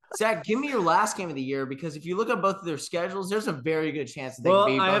 Zach, give me your last game of the year because if you look at both of their schedules, there's a very good chance that they can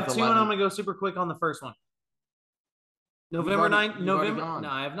be both. I have 2, 11. and I'm going to go super quick on the first one. November 9th. No,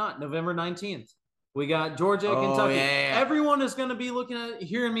 I have not. November 19th. We got Georgia, Kentucky. Yeah. Everyone is going to be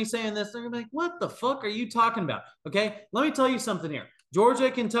hearing me saying this. They're going to be like, what the fuck are you talking about? Okay, let me tell you something here. Georgia,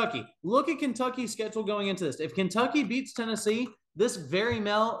 Kentucky. Look at Kentucky's schedule going into this. If Kentucky beats Tennessee, this very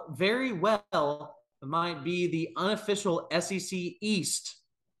well might be the unofficial SEC East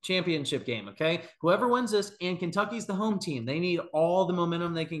championship game, okay? Whoever wins this, and Kentucky's the home team, they need all the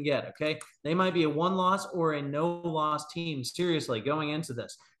momentum they can get, okay? They might be a 1-loss or a no-loss team, seriously, going into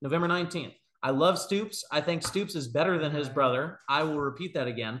this. November 19th. I love Stoops. I think Stoops is better than his brother. I will repeat that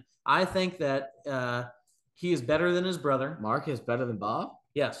again. I think that he is better than his brother. Mark is better than Bob?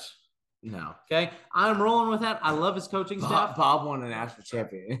 Yes. No. Okay. I'm rolling with that. I love his coaching staff. Bob won a national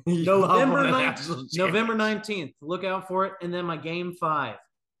champion. November 19th. Look out for it. And then my game 5.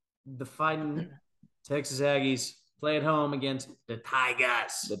 The fighting Texas Aggies play at home against the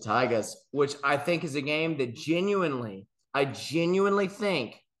Tigers. The Tigers, which I think is a game that genuinely I genuinely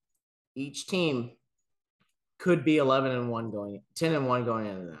think each team could be 11-1 going, 10-1 going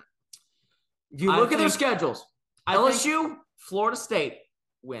into that. If you look at their schedules, LSU, Florida State,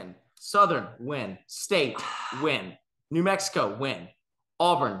 win. Southern, win. State, win. New Mexico, win.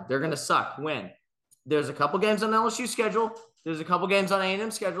 Auburn, they're going to suck, win. There's a couple games on LSU schedule. There's a couple games on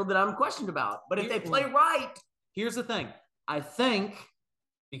A&M schedule that I'm questioned about. But if they play right. Here's the thing. I think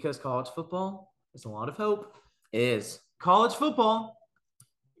because college football is a lot of hope. It is. College football,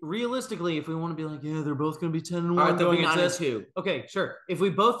 realistically, if we want to be like, yeah, they're both going to be 10-1 going into this. Okay, sure. If we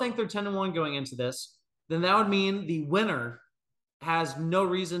both think they're 10-1 going into this, then that would mean the winner has no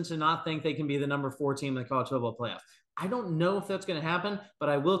reason to not think they can be the number 4 team in the college football playoff. I don't know if that's going to happen, but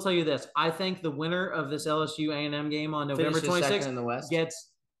I will tell you this. I think the winner of this LSU A&M game on November 26th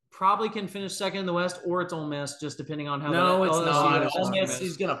probably can finish second in the West, or it's Ole Miss, just depending on how. No, it's not. Ole Miss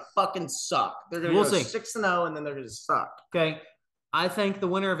is going to fucking suck. They're going to go 6-0, and then they're going to suck. Okay. I think the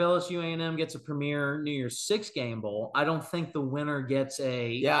winner of LSU A&M gets a premier New Year's Six game bowl. I don't think the winner gets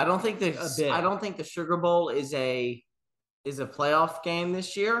a. I don't think the Sugar Bowl is a playoff game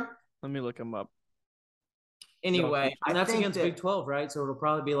this year. Let me look them up. Anyway, and that's against Big 12, right? So it'll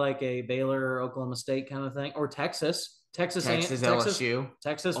probably be like a Baylor or Oklahoma State kind of thing, or Texas, LSU.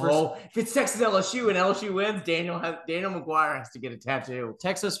 Texas. If it's Texas LSU and LSU wins, Daniel McGuire has to get a tattoo.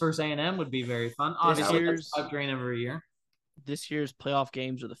 Texas versus A&M would be very fun. Obviously, that's $5 grand every year. This year's playoff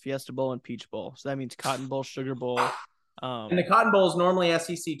games are the Fiesta Bowl and Peach Bowl. So that means Cotton Bowl, Sugar Bowl. And the Cotton Bowl is normally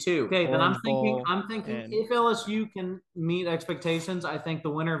SEC too. Okay, then I'm thinking if LSU can meet expectations, I think the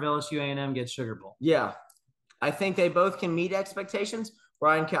winner of LSU A&M gets Sugar Bowl. Yeah. I think they both can meet expectations.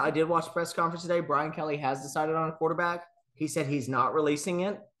 I did watch the press conference today. Brian Kelly has decided on a quarterback. He said he's not releasing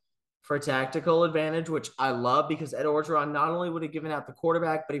it for tactical advantage, which I love because Ed Orgeron not only would have given out the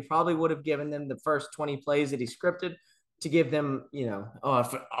quarterback, but he probably would have given them the first 20 plays that he scripted to give them, I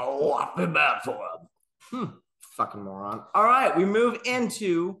feel bad for him. Fucking moron. All right, we move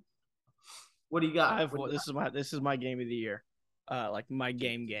into what do you got? This is my game of the year. Like my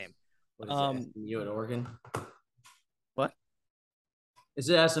game. What is SMU at Oregon? What? Is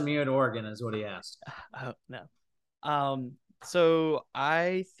it SMU at Oregon is what he asked. No. So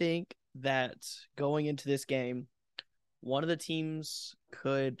I think that going into this game, one of the teams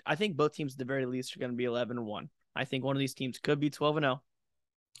I think both teams at the very least are going to be 11-1. I think one of these teams could be 12-0.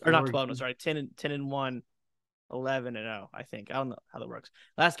 Or not 12, sorry, 10-1, 11-0, I think. I don't know how that works.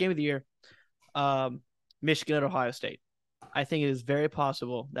 Last game of the year, Michigan at Ohio State. I think it is very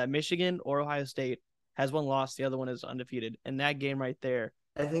possible that Michigan or Ohio State has one loss, the other one is undefeated. And that game right there.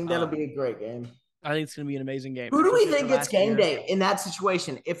 I think that'll be a great game. I think it's going to be an amazing game. Who do we think gets game day in that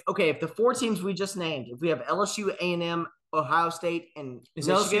situation? If the 4 teams we just named, if we have LSU, A&M, Ohio State, and is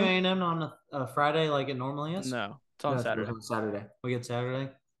Michigan, LSU A&M on a Friday like it normally is? No, it's on Saturday. It's on Saturday. We get Saturday.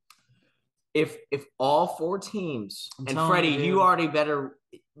 If all 4 teams, and Freddie, you already better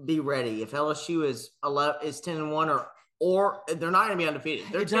be ready. If LSU is 10-1 or they're not going to be undefeated.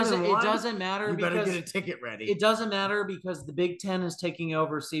 It doesn't matter. You better get a ticket ready. It doesn't matter because the Big Ten is taking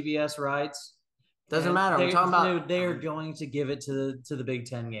over CBS rights. Doesn't matter. I'm talking about they are going to give it to the Big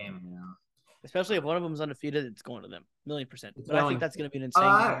Ten game. Yeah. Especially if one of them is undefeated, it's going to them 1,000,000%. But I think that's going to be an insane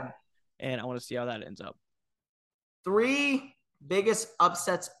game, and I want to see how that ends up. 3 biggest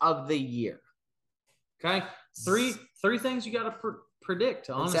upsets of the year. Okay, three things you got to predict.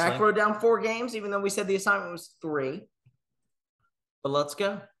 Honestly, Zach wrote down 4 games, even though we said the assignment was 3. But let's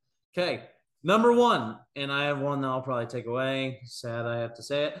go. Okay, number 1, and I have one that I'll probably take away. Sad I have to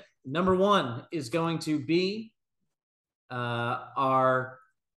say it. Number 1 is going to be on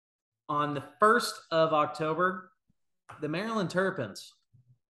the 1st of October, the Maryland Terrapins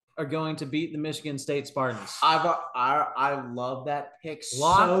are going to beat the Michigan State Spartans. I love that pick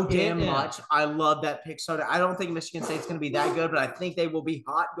so damn much. I love that pick so. I don't think Michigan State's going to be that good, but I think they will be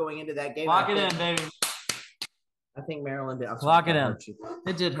hot going into that game. Lock it in, baby. I think Maryland did. Lock it in.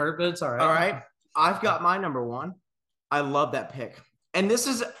 It did hurt, but it's all right. All right. I've got my number 1. I love that pick. And this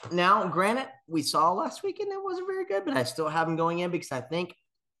is now, granted, we saw last weekend it wasn't very good, but I still have them going in because I think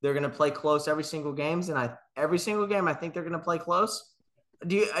they're going to play close every single game. And every single game, I think they're going to play close.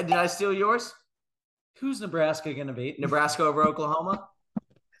 Did I steal yours? Who's Nebraska going to beat? Nebraska over Oklahoma?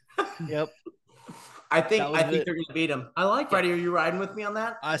 Yep. I think they're going to beat them. I like Freddie, are you riding with me on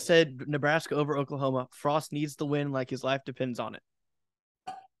that? I said Nebraska over Oklahoma. Frost needs the win like his life depends on it.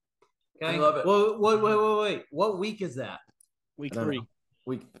 Okay. I love it. Wait. What week is that? Week 3.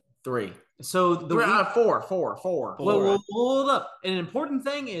 Week 3. So Four. Well, hold up. An important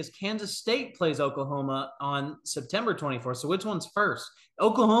thing is Kansas State plays Oklahoma on September 24th. So which one's first?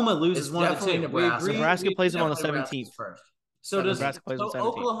 Oklahoma loses It's one of the two. Nebraska. Nebraska plays them on the 17th. First. So Nebraska plays on the 17th.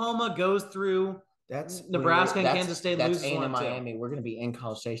 Oklahoma goes through That's Nebraska and Kansas State loses A&M one Miami. We're going to be in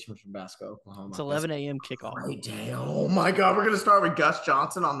College Station for Nebraska, Oklahoma. It's 11 a.m. kickoff. Great day. Oh my God, we're going to start with Gus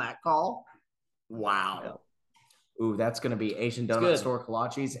Johnson on that call. Wow. Yeah. Ooh, that's going to be Asian Donut Store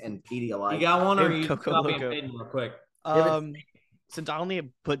kolaches and Pedialyte. You got one, or you Coco copy Loco. and paste real quick? Since I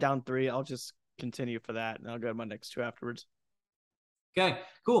only put down 3, I'll just continue for that, and I'll go to my next 2 afterwards. Okay,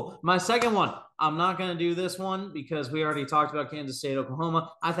 cool. My second one, I'm not going to do this one because we already talked about Kansas State,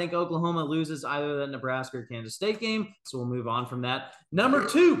 Oklahoma. I think Oklahoma loses either the Nebraska or Kansas State game, so we'll move on from that. Number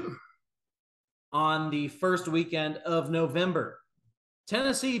 2, on the first weekend of November,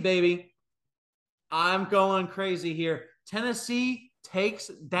 Tennessee, baby. I'm going crazy here. Tennessee takes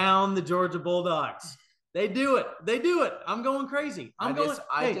down the Georgia Bulldogs. They do it. I'm going crazy. I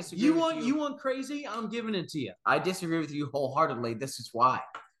disagree. You want crazy? I'm giving it to you. I disagree with you wholeheartedly. This is why.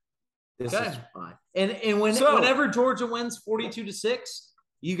 And whenever Georgia wins 42-6,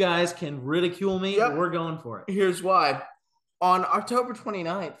 you guys can ridicule me. But we're going for it. Here's why. On October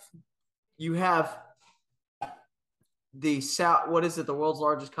 29th, you have the world's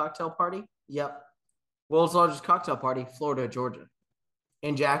largest cocktail party? Yep. World's largest cocktail party, Florida, Georgia,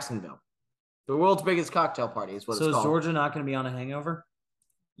 in Jacksonville. The world's biggest cocktail party is what it's called. So is Georgia not going to be on a hangover?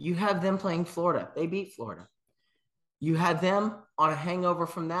 You have them playing Florida. They beat Florida. You had them on a hangover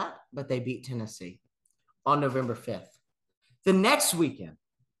from that, but they beat Tennessee on November 5th. The next weekend,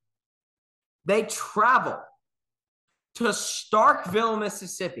 they travel to Starkville,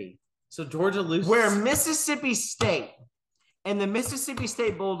 Mississippi. So Georgia loses. Where Mississippi State and the Mississippi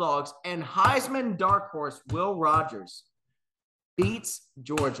State Bulldogs and Heisman dark horse Will Rogers beats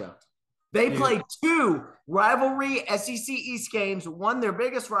Georgia. They played 2 rivalry SEC East games. 1, their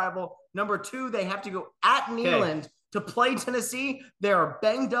biggest rival. Number 2, they have to go at Neyland to play Tennessee. They're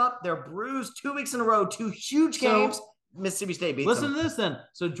banged up. They're bruised. 2 weeks in a row. 2 huge games. Mississippi State beats them. Listen to this then.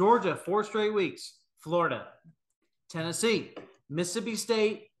 So Georgia, 4 straight weeks. Florida, Tennessee, Mississippi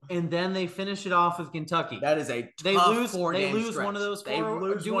State, and then they finish it off with Kentucky. That is a they tough lose 4-game one stretch. of those 4. They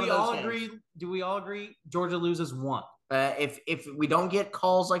lose Do one we of those all games. agree? Do we all agree Georgia loses 1? If we don't get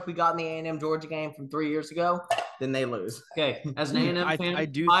calls like we got in the A&M Georgia game from 3 years ago, then they lose. Okay, as an A&M fan, I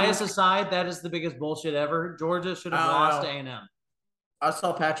do bias aside, that is the biggest bullshit ever. Georgia should have lost to A&M. I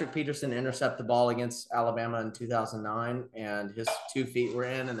saw Patrick Peterson intercept the ball against Alabama in 2009, and his 2 feet were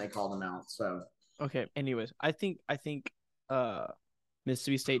in, and they called him out. So okay. Anyways, I think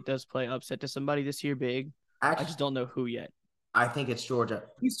Mississippi State does play upset to somebody this year big. I just don't know who yet. I think it's Georgia.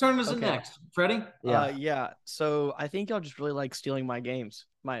 Whose turn is it next? Freddie? Yeah. So I think y'all just really like stealing my games,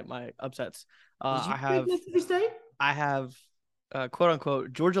 my upsets. I have Mississippi State. I have quote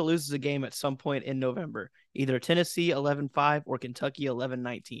unquote Georgia loses a game at some point in November, either Tennessee 11-5 or Kentucky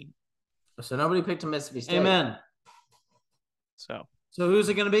 11-19. So nobody picked a Mississippi State. Amen. So who's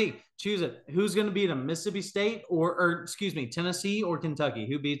it going to be? Choose it. Who's going to beat them? Mississippi State or Tennessee or Kentucky?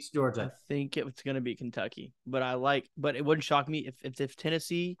 Who beats Georgia? I think it's going to be Kentucky, but it wouldn't shock me if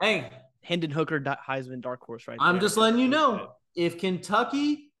Tennessee. Hey, Hendon Hooker Heisman dark horse right I'm there. just letting you know, if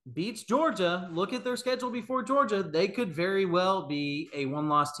Kentucky beats Georgia, look at their schedule before Georgia, they could very well be a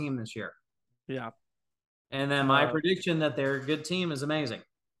 1-loss team this year. Yeah. And then my prediction that they're a good team is amazing.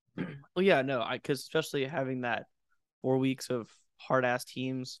 Well, yeah, no, because especially having that 4 weeks of hard-ass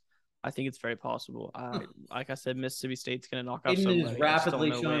teams, I think it's very possible. Like I said, Mississippi State's going to knock off somebody. Peyton is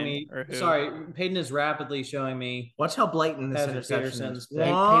rapidly showing me. Sorry, Peyton is rapidly showing me. Watch how blatant this interception is.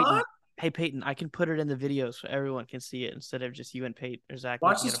 Hey, Peyton, I can put it in the video so everyone can see it instead of just you and Peyton or Zach.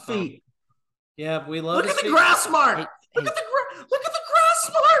 Watch his feet. Yeah, we love. Look at the grass mark. Look at the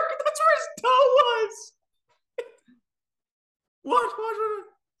grass mark. That's where his toe was. Watch.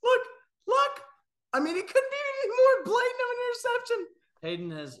 Look. I mean, it couldn't be any more blatant of an interception.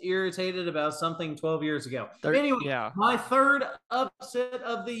 Hayden has irritated about something 12 years ago. Anyway, my third upset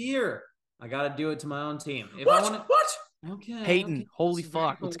of the year. I got to do it to my own team. What? Okay. Peyton, holy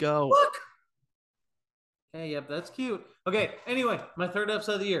fuck. Let's go. Look. Hey, yep, that's cute. Okay, anyway, my third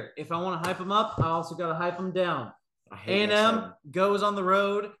upset of the year. If I want to hype them up, I also got to hype them down. A&M goes on the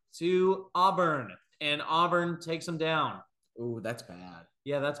road to Auburn, and Auburn takes them down. Ooh, that's bad.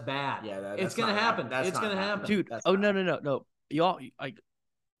 Yeah, that's bad. Yeah, it's gonna happen. It's gonna happen, dude. No. Y'all,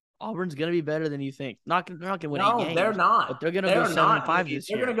 Auburn's gonna be better than you think. Not gonna win 8 games. No, they're not. But they're gonna go 7-5 this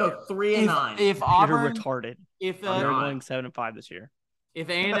year. They're gonna go 3-9. If Auburn, you're retarded. They're going 7-5 this year. If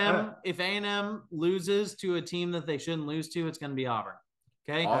A&M loses to a team that they shouldn't lose to, it's gonna be Auburn.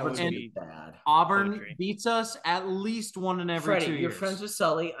 Okay, Auburn and be bad. Auburn poetry. beats us at least one in every Freddie, 2 years. you're friends with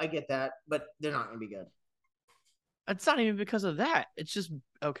Sully. I get that, but they're not going to be good. It's not even because of that. It's just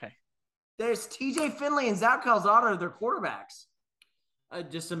okay. There's TJ Finley and Zach Calzada, their quarterbacks.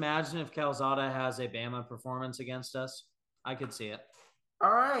 Just imagine if Calzada has a Bama performance against us. I could see it.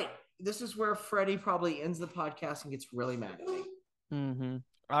 All right. This is where Freddie probably ends the podcast and gets really mad at me. Mm-hmm.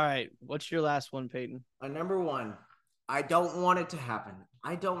 All right. What's your last one, Peyton? My number one, I don't want it to happen.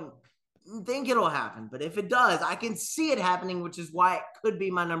 I don't think it'll happen, but if it does, I can see it happening, which is why it could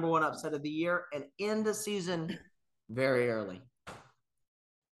be my number one upset of the year and end the season very early.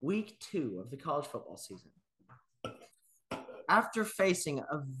 Week 2 of the college football season. After facing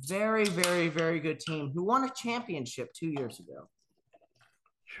a very, very, very good team who won a championship 2 years ago.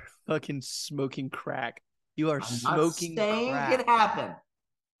 You're fucking smoking crack. You are I'm smoking not saying crack. it happened,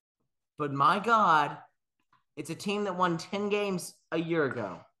 but my God, it's a team that won 10 games a year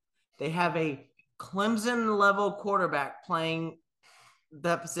ago. They have a Clemson-level quarterback playing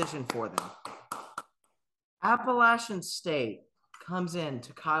that position for them. Appalachian State comes in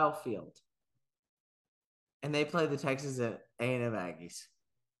to Kyle Field, and they play the Texas A&M Aggies.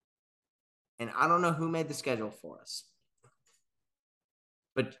 And I don't know who made the schedule for us,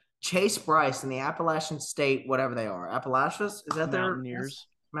 but Chase Bryce and the Appalachian State, whatever they are, Appalachians, is that their Mountaineers?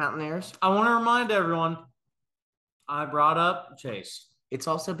 Mountaineers. I want to remind everyone, I brought up Chase. It's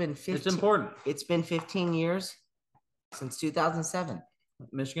also been 15. It's important. It's been 15 years since 2007.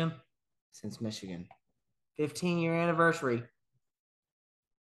 Michigan? Since Michigan. 15-year anniversary.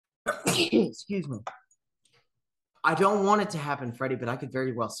 Excuse me. I don't want it to happen, Freddie, but I could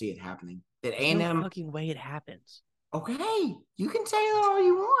very well see it happening. That There's A&M. no fucking way it happens. Okay, you can say that all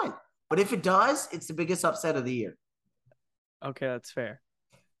you want, but if it does, it's the biggest upset of the year. Okay, that's fair.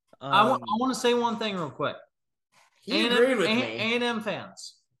 I want to say one thing real quick. He agreed with me. A&M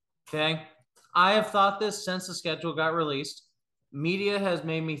fans, okay? I have thought this since the schedule got released. Media has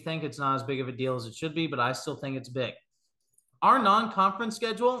made me think it's not as big of a deal as it should be, but I still think it's big. Our non-conference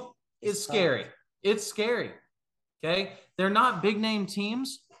schedule is scary. It's scary, okay? They're not big-name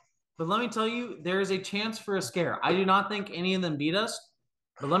teams, but let me tell you, there is a chance for a scare. I do not think any of them beat us,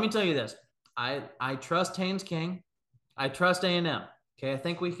 but let me tell you this. I trust Haynes King. I trust A&M, okay? I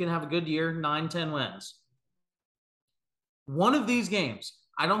think we can have a good year, 9-10 wins. One of these games,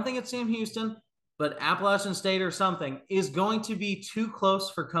 I don't think it's Sam Houston, but Appalachian State or something, is going to be too close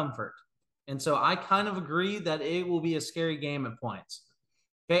for comfort. And so I kind of agree that it will be a scary game at points.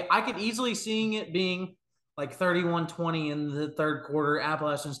 Okay, I could easily seeing it being like 31-20 in the third quarter.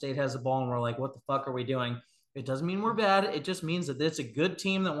 Appalachian State has the ball, and we're like, what the fuck are we doing? It doesn't mean we're bad. It just means that it's a good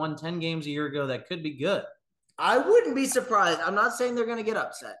team that won 10 games a year ago that could be good. I wouldn't be surprised. I'm not saying they're going to get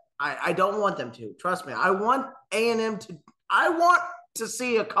upset. I don't want them to. Trust me. I want A&M to – I want to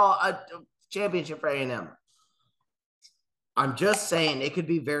see a championship for A&M. I'm just saying it could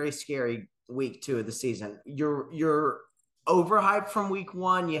be very scary week 2 of the season. You're overhyped from week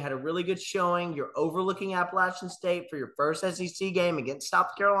 1. You had a really good showing. You're overlooking Appalachian State for your first SEC game against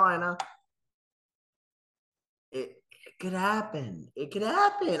South Carolina. It could happen. It could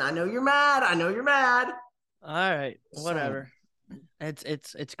happen. I know you're mad. All right, whatever.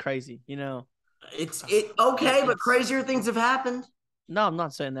 It's crazy, you know. But crazier things have happened. No, I'm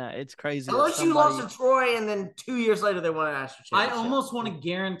not saying that. It's crazy. Unless you lost to Troy and then 2 years later they won a national championship. I almost want to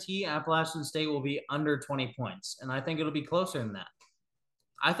guarantee Appalachian State will be under 20 points, and I think it'll be closer than that.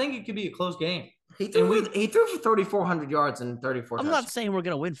 I think it could be a close game. He threw for 3,400 yards and 34 I'm touchdowns. not saying we're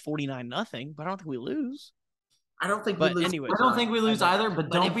going to win 49-0, but I don't think we lose. I don't think we lose. Anyways, I don't think we lose either,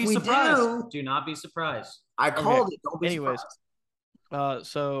 but don't be surprised. Do not be surprised. I called it. Don't be anyways, surprised.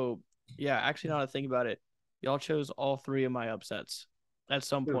 So, yeah, actually, now that I think about it, y'all chose all 3 of my upsets at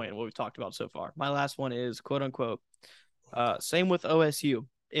some point in what we've talked about so far. My last one is, quote unquote, same with OSU.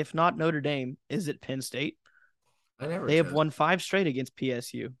 If not Notre Dame, is it Penn State? They have won 5 straight against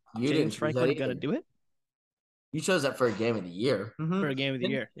PSU. James Franklin going to do it? You chose that for a game of the year. Mm-hmm. For a game of the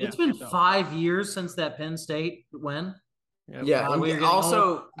year. It's been 5 years since that Penn State win. Yeah.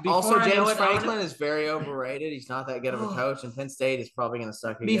 Also, James Franklin is very overrated. He's not that good of a coach, and Penn State is probably going to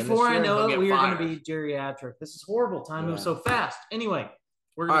suck again. Before I know it, we are going to be geriatric. This is horrible. Time moves so fast. Anyway,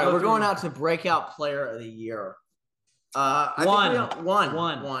 we're going out to breakout player of the year.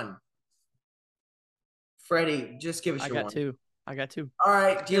 One. Freddie, just give us your one. I got two. All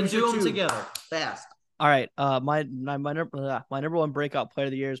right, do them together fast. All right. My number one breakout player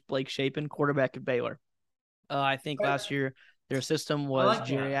of the year is Blake Shapen, quarterback at Baylor. I think last year their system was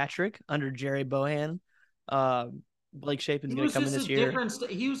geriatric under Jerry Bohan. Blake Shapen's going to come in this year.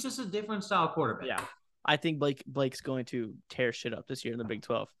 He was just a different style quarterback. Yeah. I think Blake's going to tear shit up this year in the Big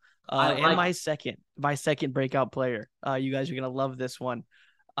 12. like my second breakout player. You guys are gonna love this one.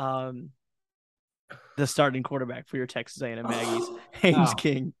 The starting quarterback for your Texas A&M Aggies, Haynes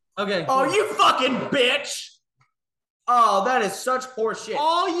King. Okay. Oh, you fucking bitch! Oh, that is such horseshit.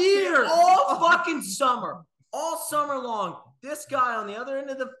 All year, all fucking summer, all summer long. This guy on the other end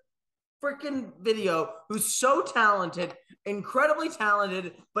of the freaking video, who's so talented, incredibly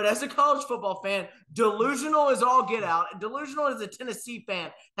talented, but as a college football fan, delusional as all get out, and delusional as a Tennessee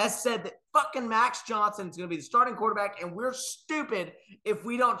fan, has said that fucking Max Johnson is going to be the starting quarterback, and we're stupid if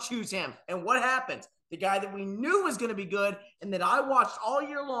we don't choose him. And what happens? The guy that we knew was going to be good and that I watched all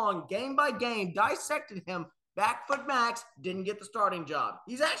year long, game by game, dissected him, back foot Max, didn't get the starting job.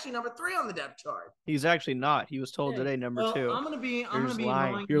 He's actually number 3 on the depth chart. He's actually not. He was told today number 2. I'm gonna be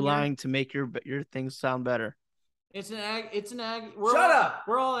lying. You're lying to make your things sound better. It's an Aggie. Shut up.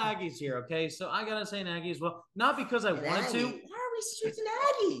 We're all Aggies here, okay? So I gotta say an Aggie as well. Not because I wanted to. Why are we choosing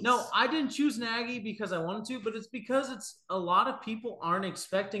Aggies? No, I didn't choose an Aggie because I wanted to, but it's because it's a lot of people aren't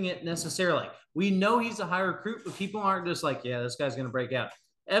expecting it necessarily. We know he's a high recruit, but people aren't just like, yeah, this guy's gonna break out.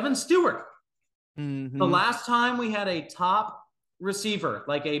 Evan Stewart. Mm-hmm. The last time we had a top receiver,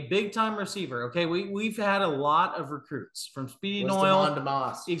 like a big time receiver, okay, we've had a lot of recruits from Speedy Noyle. DeMond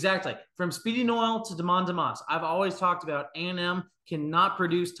DeMoss. Exactly. From Speedy Noyle to DeMond DeMoss. I've always talked about A&M cannot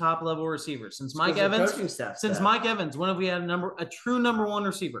produce top level receivers. Since Mike Evans, when have we had a true number one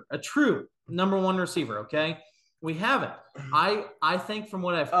receiver? A true number one receiver, okay? We haven't. I think from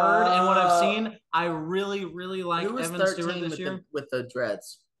what I've heard and what I've seen, I really, really like Evan Stewart this year. With the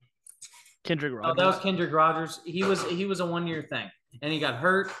dreads. Kendrick Rogers. Oh, that was Kendrick Rogers. He was a 1-year thing, and he got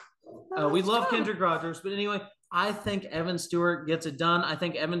hurt. We love Kendrick Rogers, but anyway, I think Evan Stewart gets it done. I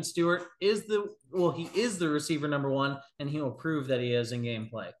think Evan Stewart is the receiver number 1, and he will prove that he is in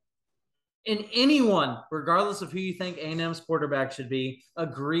gameplay. And anyone, regardless of who you think A&M's quarterback should be,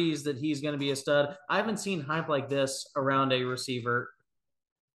 agrees that he's going to be a stud. I haven't seen hype like this around a receiver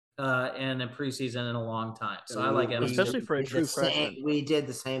in a preseason in a long time. So I like Evan, especially for a true freshman. We did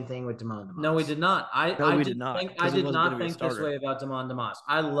the same thing with DeMond DeMoss. No, we did not. I did not think this way about DeMond DeMoss.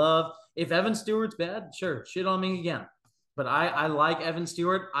 I love, if Evan Stewart's bad, sure, shit on me again. But I like Evan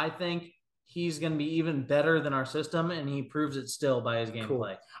Stewart. I think he's going to be even better than our system, and he proves it still by his gameplay.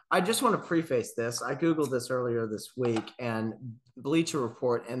 Cool. I just want to preface this. I Googled this earlier this week, and Bleacher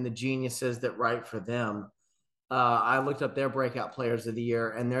Report and the geniuses that write for them, I looked up their breakout players of the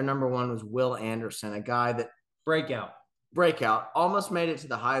year, and their number 1 was Will Anderson, a guy that breakout almost made it to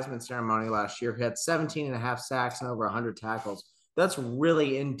the Heisman ceremony last year. He had 17.5 sacks and over 100 tackles. That's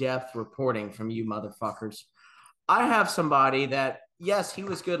really in-depth reporting from you motherfuckers. I have somebody that, yes, he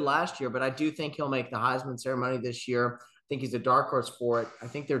was good last year, but I do think he'll make the Heisman ceremony this year. I think he's a dark horse for it. I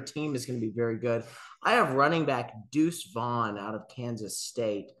think their team is going to be very good. I have running back Deuce Vaughn out of Kansas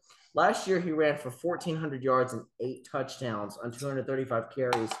State. Last year, he ran for 1,400 yards and 8 touchdowns on 235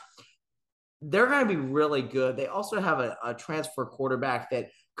 carries. They're going to be really good. They also have a transfer quarterback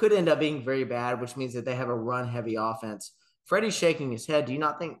that could end up being very bad, which means that they have a run-heavy offense. Freddie's shaking his head. Do you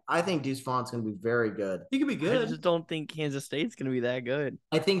not think – I think Deuce Vaughn's going to be very good. He could be good. I just don't think Kansas State's going to be that good.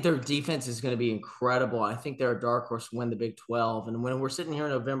 I think their defense is going to be incredible. I think they're a dark horse to win the Big 12. And when we're sitting here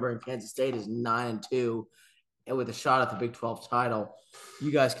in November and Kansas State is 9-2 and with a shot at the Big 12 title,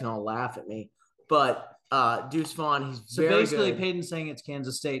 you guys can all laugh at me. But Deuce Vaughn, he's very good. So basically Peyton's saying it's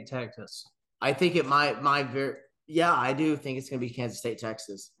Kansas State, Texas. I think it might I do think it's going to be Kansas State,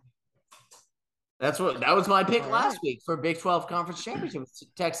 Texas. That was my pick last week for Big 12 Conference Championship,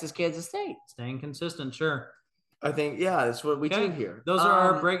 Texas, Kansas State. Staying consistent, sure. I think, that's what we do here. Those are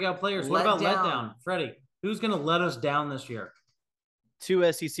our breakout players. What about letdown? Freddie, who's going to let us down this year?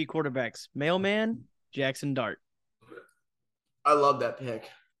 2 SEC quarterbacks, Mailman, Jackson Dart. I love that pick.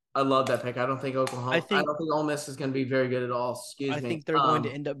 I don't think Oklahoma. I don't think Ole Miss is going to be very good at all. I think they're going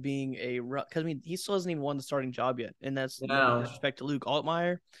to end up being because he still hasn't even won the starting job yet, and that's no disrespect to Luke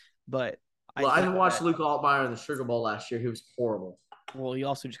Altmaier. But I watched Luke Altmaier in the Sugar Bowl last year. He was horrible. Well, he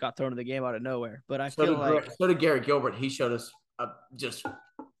also just got thrown in the game out of nowhere. But so did Garrett Gilbert. He showed us just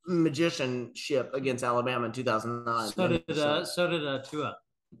magicianship against Alabama in 2009. So did Tua,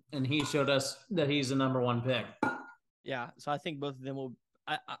 and he showed us that he's the number 1 pick. Yeah, so I think both of them will.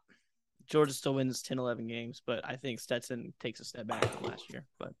 Georgia still wins 10, 11 games, but I think Stetson takes a step back from last year.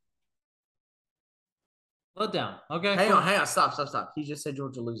 But let down. Okay. Hang on. Stop. He just said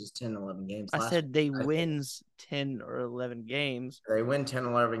Georgia loses 10, 11 games. I said they wins 10 or 11 games. They win 10,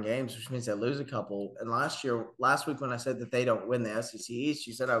 11 games, which means they lose a couple. And last week when I said that they don't win the SEC East,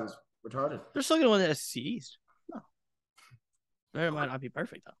 you said I was retarded. They're still going to win the SEC East. No. It might not be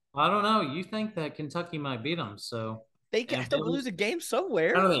perfect though. I don't know. You think that Kentucky might beat them, so They have to lose a game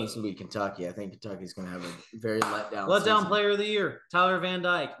somewhere. I don't think it's going to be Kentucky. I think Kentucky's going to have a very letdown Letdown player of the year, Tyler Van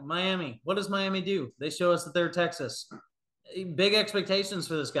Dyke, Miami. What does Miami do? They show us that they're Texas. Big expectations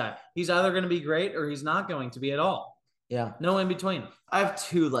for this guy. He's either going to be great or he's not going to be at all. Yeah. No in between. I have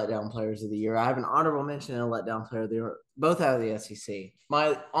 2 letdown players of the year. I have an honorable mention and a letdown player of the year, both out of the SEC.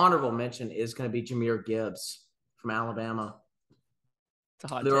 My honorable mention is going to be Jahmyr Gibbs from Alabama.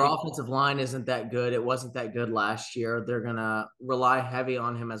 Their offensive line isn't that good. It wasn't that good last year. They're going to rely heavy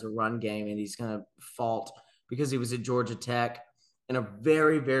on him as a run game, and he's going to fault because he was at Georgia Tech in a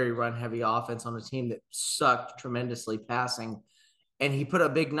very, very run-heavy offense on a team that sucked tremendously passing. And he put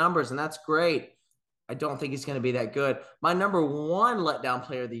up big numbers, and that's great. I don't think he's going to be that good. My number 1 letdown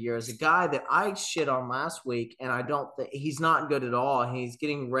player of the year is a guy that I shit on last week, and I don't think he's not good at all. He's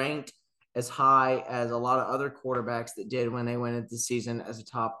getting ranked as high as a lot of other quarterbacks that did when they went into the season as a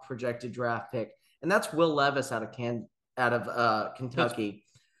top projected draft pick. And that's Will Levis out of Kentucky.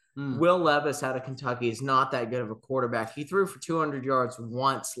 Will Levis out of Kentucky is not that good of a quarterback. He threw for 200 yards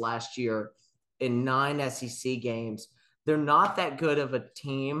once last year in 9 SEC games. They're not that good of a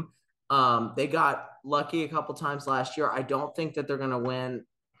team. They got lucky a couple times last year. I don't think that they're going to win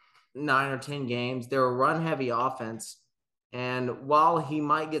 9 or 10 games. They're a run-heavy offense. And while he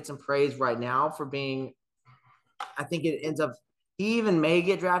might get some praise right now for being, I think it ends up, he even may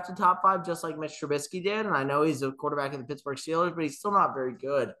get drafted top 5 just like Mitch Trubisky did. And I know he's a quarterback in the Pittsburgh Steelers, but he's still not very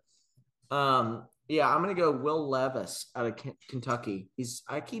good. Yeah, I'm going to go Will Levis out of Kentucky.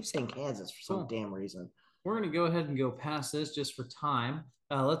 I keep saying Kansas for some damn reason. We're going to go ahead and go past this just for time.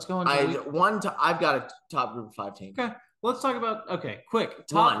 Let's go on. I've got a top group of 5 team. Okay. Let's talk about, quick.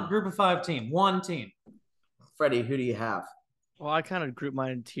 Top group of 5 team. 1 team. Freddie, who do you have? Well, I kind of group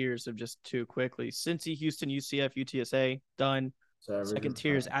mine in tiers of just 2 quickly. Cincy, Houston, UCF, UTSA, done. Second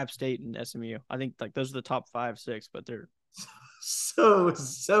tier is App State and SMU. I think like those are the top 5, 6, but they're so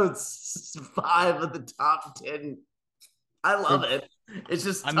it's 5 of the top 10. I love it. It's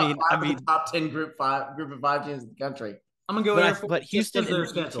just the top 10 group of 5 teams in the country. I'm gonna go. But Houston and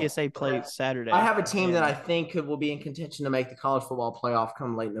UTSA play Saturday. I have a team that I think will be in contention to make the college football playoff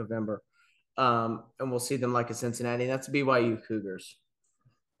come late November. And we'll see them like a Cincinnati. That's BYU Cougars.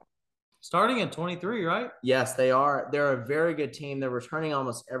 Starting at 23, right? Yes, they are. They're a very good team. They're returning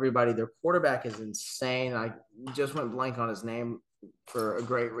almost everybody. Their quarterback is insane. I just went blank on his name for a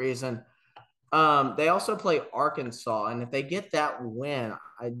great reason. They also play Arkansas, and if they get that win,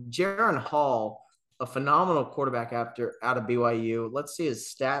 Jaron Hall, a phenomenal quarterback out of BYU. Let's see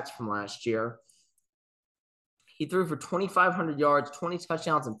his stats from last year. He threw for 2,500 yards, 20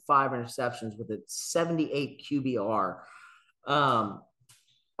 touchdowns, and 5 interceptions with a 78 QBR on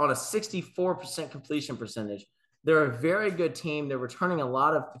a 64% completion percentage. They're a very good team. They're returning a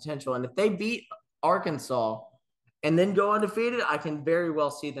lot of potential. And if they beat Arkansas and then go undefeated, I can very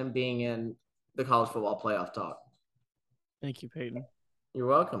well see them being in the college football playoff talk. Thank you, Peyton. You're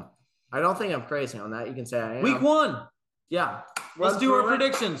welcome. I don't think I'm crazy on that. You can say I am. Week 1. Yeah. Let's do our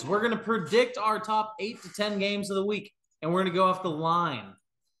predictions. We're going to predict our top 8 to 10 games of the week, and we're going to go off the line.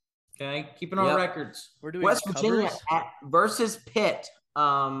 Okay? Keeping our records. We're doing West Virginia versus Pitt.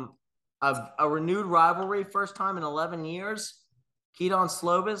 A renewed rivalry, first time in 11 years. Keaton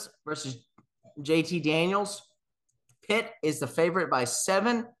Slovis versus JT Daniels. Pitt is the favorite by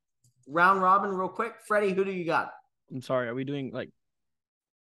 7. Round robin real quick. Freddie, who do you got? I'm sorry. Are we doing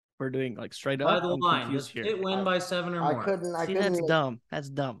we're doing straight up? By the line. Does Pitt win by 7 or more? I couldn't. That's dumb. That's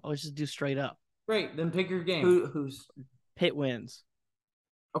dumb. Let's just do straight up. Great. Then pick your game. Who's Pitt wins.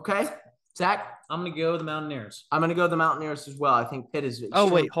 Okay. Zach? I'm going to go the Mountaineers. I'm going to go the Mountaineers as well. I think Pitt is. Oh,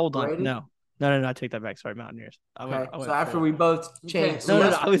 wait. Hold on. No. I take that back. Sorry, Mountaineers. Okay. So after we both changed. No,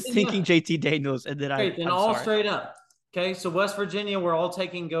 I was thinking JT Daniels, and then I'm all sorry. Straight up. Okay, so West Virginia, we're all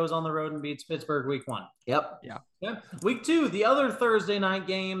taking goes on the road and beats Pittsburgh week 1. Yep. Yeah. Week 2, the other Thursday night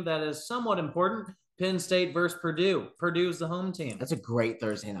game that is somewhat important, Penn State versus Purdue. Purdue's the home team. That's a great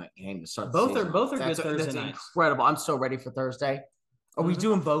Thursday night game to start. Both are good Thursday nights. Incredible. I'm so ready for Thursday. Are we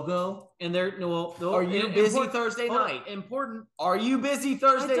doing BOGO? And are you busy Thursday night? Important. Are you busy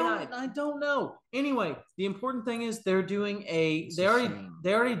Thursday night? I don't know. Anyway, the important thing is they're doing they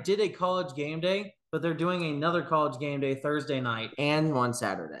already did a college game day, but they're doing another college game day Thursday night. And one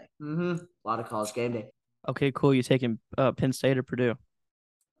Saturday. Mm-hmm. A lot of college game day. Okay, cool. You taking Penn State or Purdue?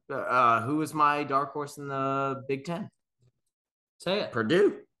 Who is my dark horse in the Big Ten? Say it.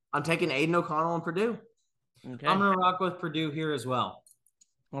 Purdue. I'm taking Aiden O'Connell and Purdue. Okay. I'm going to rock with Purdue here as well.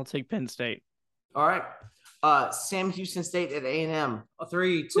 I'll take Penn State. All right. Sam Houston State at A&M.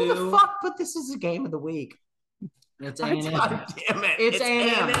 3, 2. Who the fuck put this as a game of the week? It's A&M. God damn it. It's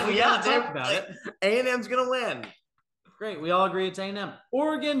A&M. We Yeah, gotta talk about it. A&M's going to win. Great. We all agree it's A&M.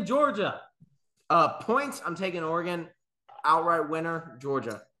 Oregon, Georgia. Points, I'm taking Oregon. Outright winner,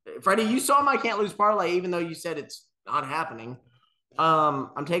 Georgia. Freddie, you saw my can't lose parlay, even though you said it's not happening.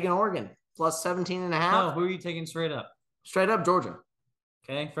 I'm taking Oregon plus 17.5. Oh, who are you taking straight up? Straight up, Georgia.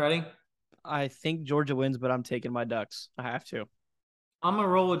 Okay, Freddie. I think Georgia wins, but I'm taking my Ducks. I have to. I'm gonna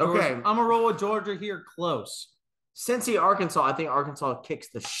roll with Georgia. Okay. I'm gonna roll with Georgia here, close. Cincy, Arkansas. I think Arkansas kicks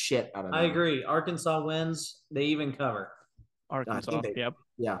the shit out of them. I agree. Arkansas wins. They even cover. Arkansas. Yep.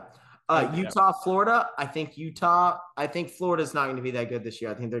 Yeah. Utah, Florida. I think Florida's not going to be that good this year.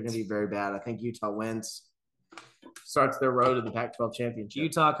 I think they're going to be very bad. I think Utah wins. Starts their road to the Pac-12 championship.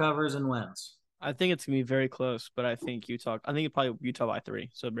 Utah covers and wins. I think it's gonna be very close, but I think probably Utah by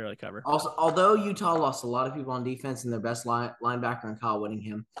 3, so barely cover. Also, although Utah lost a lot of people on defense and their best linebacker in Kyle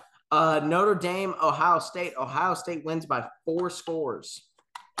Whittingham. Notre Dame, Ohio State. Ohio State wins by 4 scores.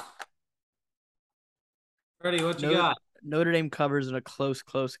 Freddie, what you got? Notre Dame covers in a close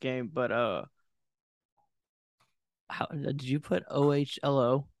game, but how did you put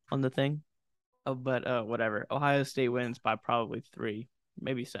OHLO on the thing? Oh, but whatever. Ohio State wins by probably 3,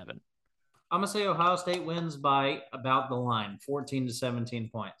 maybe 7. I'm gonna say Ohio State wins by about the line, 14 to 17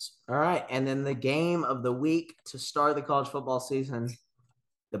 points. All right, and then the game of the week to start the college football season.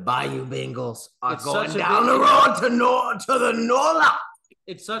 The Bayou Bengals are going down the road to the NOLA.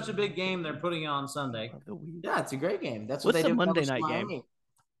 It's such a big game they're putting on Sunday. Yeah, it's a great game. That's What's what they the do. Monday night game?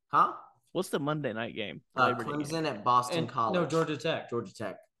 Huh? What's the Monday night game? Clemson at Boston College. No, Georgia Tech. Georgia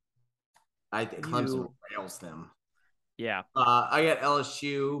Tech. I think Clemson rails them. Yeah. I got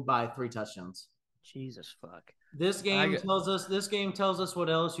LSU by 3 touchdowns. Jesus fuck. This game tells us what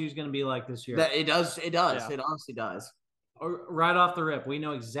LSU is going to be like this year. It does. Yeah. It honestly does. Right off the rip, we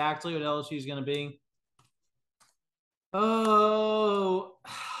know exactly what LSU is going to be. Oh,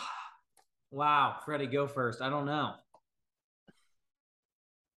 wow. Freddie, go first. I don't know.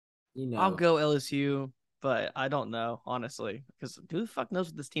 I'll go LSU, but I don't know, honestly, because who the fuck knows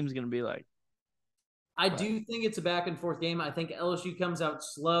what this team's going to be like? I do think it's a back and forth game. I think LSU comes out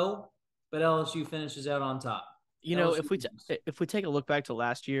slow, but LSU finishes out on top. If we take a look back to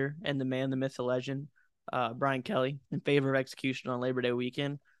last year and the man, the myth, the legend, Brian Kelly, in favor of execution on Labor Day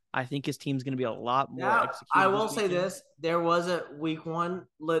weekend, I think his team's going to be a lot more executed. I will say this: there was a week 1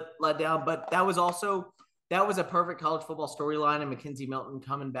 let down, but that was a perfect college football storyline, and Mackenzie Milton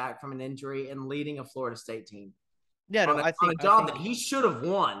coming back from an injury and leading a Florida State team. Yeah, on a job that he should have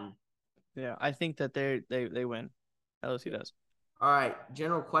won. Yeah, I think that they win. LSU does. All right,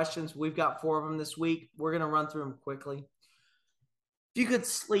 general questions. We've got 4 of them this week. We're going to run through them quickly. If you could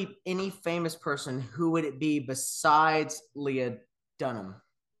sleep any famous person, who would it be besides Leah Dunham?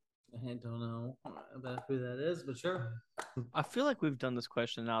 I don't know about who that is, but sure. I feel like we've done this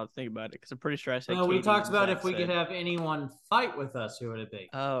question now to think about it, because I'm pretty sure I said. No, we talked about if we could have anyone fight with us, who would it be?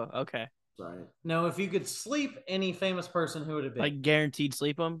 Oh, okay. Right. No, if you could sleep any famous person, who would it be? Like guaranteed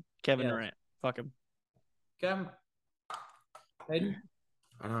sleep him? Kevin Durant. Fuck him. Kevin. Hayden?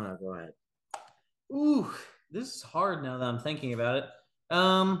 I don't know. Go ahead. Ooh, this is hard now that I'm thinking about it.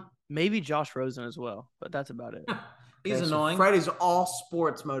 Maybe Josh Rosen as well, but that's about it. He's annoying. So Freddie's all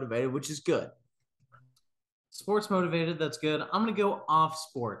sports motivated, which is good. Sports motivated, that's good. I'm going to go off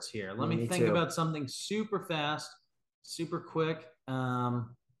sports here. Let me think too. about something super fast, super quick.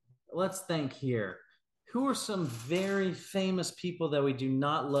 Let's think here. Who are some very famous people that we do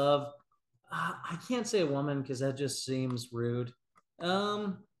not love? I can't say a woman because that just seems rude.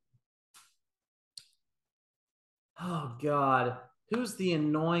 Oh, God. Who's the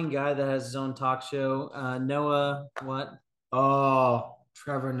annoying guy that has his own talk show? Noah, what? Oh,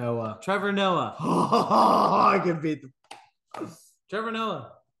 Trevor Noah. Trevor Noah. Oh, I could beat Trevor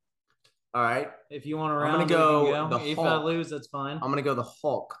Noah. All right. If you want to round, I'm gonna go. If I lose, that's fine. I'm gonna go the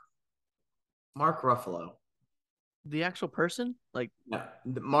Hulk. Mark Ruffalo. The actual person? Like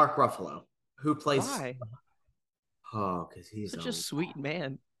Mark Ruffalo, who plays. Why? Oh, because he's such a sweet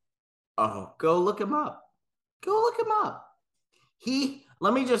man. Oh, go look him up.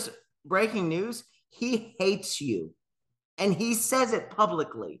 Let me just breaking news. He hates you. And he says it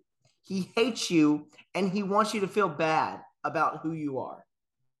publicly. He hates you and he wants you to feel bad about who you are.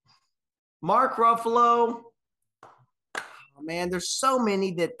 Mark Ruffalo. Oh, man, there's so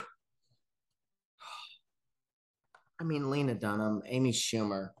many that. I mean, Lena Dunham, Amy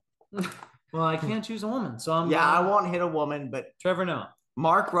Schumer. Well, I can't choose a woman, so I'm. Yeah, I won't hit a woman, but Trevor Noah,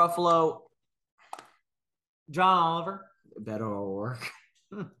 Mark Ruffalo, John Oliver. Better work.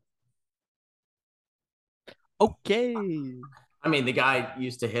 Okay. I mean, the guy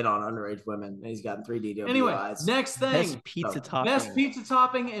used to hit on underage women. And he's gotten 3 DWIs. Anyway, next thing. Best pizza topping. Best pizza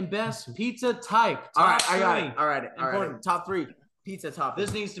topping and best pizza type. All right, I got it. All right. Important. Top 3 pizza topping.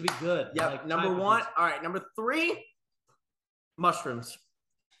 This needs to be good. Yep. Like number 1. All right. Number 3, mushrooms.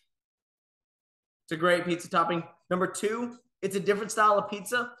 It's a great pizza topping. Number 2, it's a different style of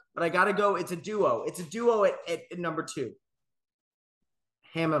pizza, but I got to go. It's a duo. It's a duo at number 2.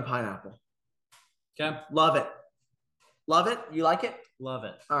 Ham and pineapple. Okay. Love it. Love it? You like it? Love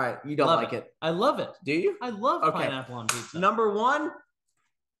it. All right. You don't like it. I love it. Do you? I love pineapple on pizza. Number 1,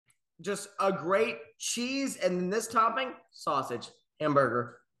 just a great cheese. And then this topping, sausage,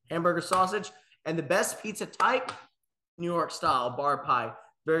 hamburger sausage. And the best pizza type, New York style, bar pie.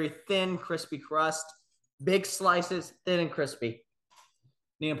 Very thin, crispy crust. Big slices, thin and crispy.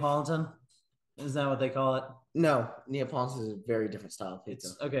 Neapolitan? Is that what they call it? No, Neapolitan is a very different style of pizza.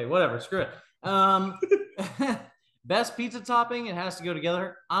 Okay, whatever. Screw it. Best pizza topping, it has to go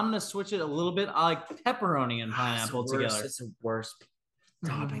together. I'm going to switch it a little bit. I like pepperoni and pineapple together. It's the worst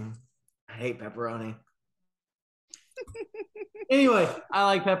topping. I hate pepperoni. Anyway, I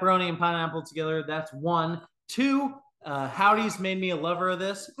like pepperoni and pineapple together. That's 1. 2, Howdy's made me a lover of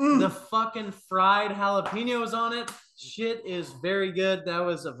this. The fucking fried jalapenos on it. Shit is very good. That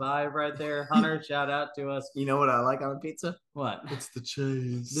was a vibe right there. Hunter, shout out to us. You know what I like on a pizza? What? It's the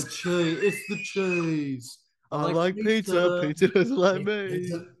cheese. The cheese. It's the cheese. I like pizza. Pizza doesn't like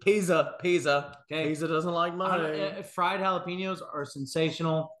me. Pizza. Okay. Pizza doesn't like money. Fried jalapenos are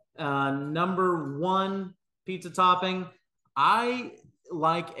sensational. Number 1 pizza topping. I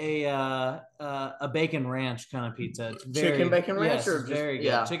like a bacon ranch kind of pizza. It's very, chicken bacon ranch, yes, or just, very good.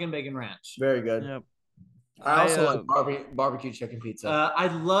 Yeah. Chicken bacon ranch. Very good. Yep. I also like barbecue chicken pizza. I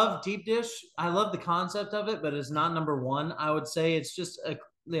love deep dish. I love the concept of it, but it's not number 1. I would say it's just a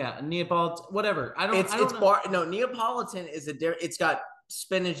Neapolitan, whatever. Neapolitan is it's got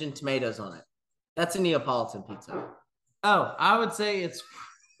spinach and tomatoes on it. That's a Neapolitan pizza. Oh, I would say it's.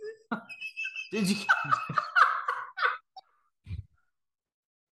 Did you?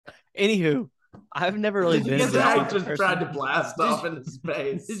 Anywho, I've never really been. I just tried to blast off into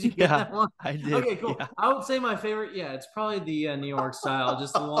space. Did you get that one? I did. Okay, cool. Yeah. I would say my favorite. Yeah, it's probably the New York style,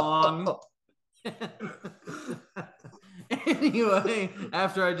 just long. Anyway,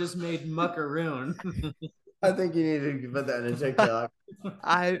 after I just made muckaroon. I think you need to put that in a TikTok.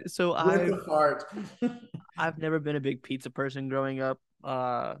 I've never been a big pizza person growing up.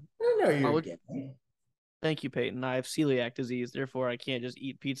 I know you're gay. Thank you, Peyton. I have celiac disease, therefore I can't just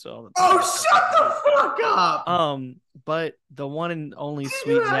eat pizza all the time. Oh, shut the fuck up! But the one and only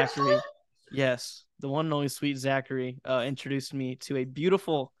Sweet Zachary, yes, the one and only Sweet Zachary, introduced me to a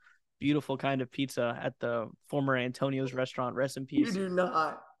beautiful kind of pizza at the former Antonio's restaurant. Rest in peace. You do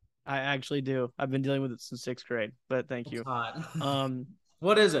not. I actually do. I've been dealing with it since 6th grade, but thank you.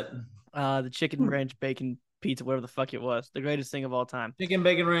 What is it? The chicken ranch bacon pizza, whatever the fuck it was, the greatest thing of all time. Chicken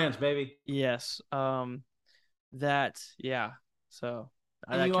bacon ranch, baby. Yes. So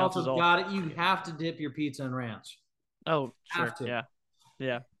and you also got it. You have to dip your pizza in ranch. Oh, sure.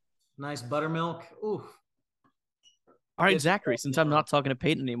 Yeah. Nice buttermilk. Ooh. All right, Zachary, since I'm not talking to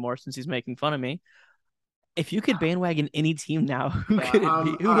Peyton anymore, since he's making fun of me, if you could bandwagon any team now, who could it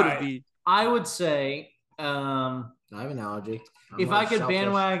be? Who would it be? I would say, I have an allergy. If I could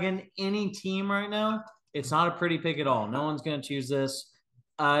bandwagon any team right now, it's not a pretty pick at all. No one's going to choose this.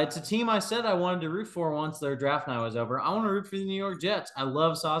 It's a team I said I wanted to root for once their draft night was over. I want to root for the New York Jets. I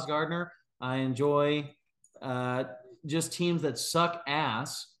love Sauce Gardner. I enjoy just teams that suck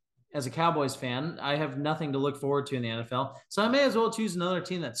ass. As a Cowboys fan, I have nothing to look forward to in the NFL. So I may as well choose another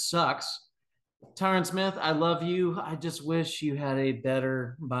team that sucks. Tyron Smith, I love you. I just wish you had a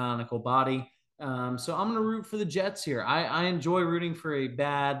better bionicle body. So I'm going to root for the Jets here. I enjoy rooting for a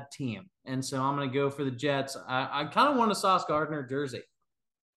bad team. And so I'm going to go for the Jets. I kind of want a Sauce Gardner jersey.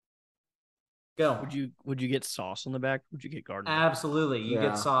 Go. Would you get sauce on the back? Would you get Gardner? Absolutely. You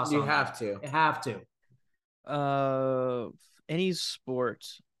get sauce. You have to. You have to. Any sport.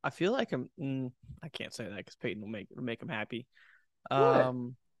 I feel like I can't say that because Peyton will make him happy.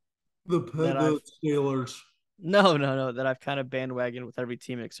 The Steelers. No. That I've kind of bandwagoned with every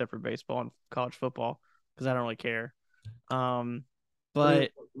team except for baseball and college football because I don't really care.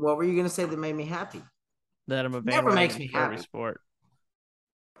 But what were you gonna say that made me happy? That I'm a bandwagon never makes me for happy. every sport.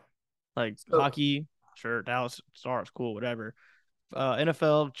 Like hockey, sure, Dallas Stars, cool, whatever.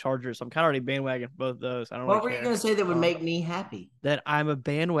 NFL, Chargers. I'm kind of already bandwagon for both of those. I don't. What were you going to say that would make me happy? That I'm a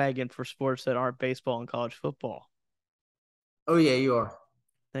bandwagon for sports that aren't baseball and college football. Oh yeah, you are.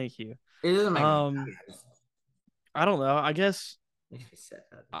 Thank you. It doesn't make me happy. I don't know. I guess Makes me sad.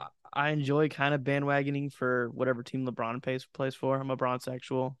 I enjoy kind of bandwagoning for whatever team LeBron plays for. I'm a Bron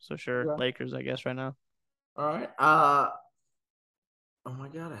sexual, so sure. Yeah. Lakers, I guess, right now. All right. Oh my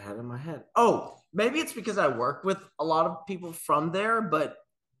God, I had it in my head. Oh, maybe it's because I work with a lot of people from there, but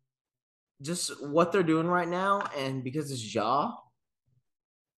just what they're doing right now, and because it's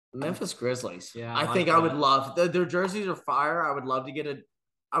Memphis Grizzlies. Yeah, I I think like I would that. love their jerseys are fire. I would love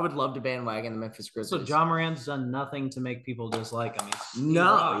to bandwagon the Memphis So Grizzlies. Ja Morant's done nothing to make people dislike him.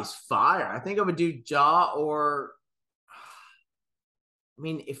 He's fire. I think I would do Ja or I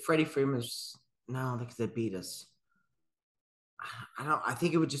mean, if Freddie Freeman's no, because they beat us. I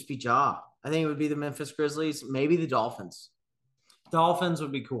think it would just be Ja. I think it would be the Memphis Grizzlies, maybe the Dolphins. Dolphins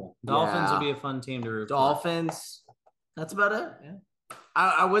would be cool. Dolphins Yeah. would be a fun team to root for. Dolphins. That's about it. Yeah.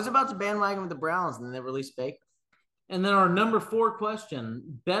 I was about to bandwagon with the Browns, and then they released Baker. And then our number 4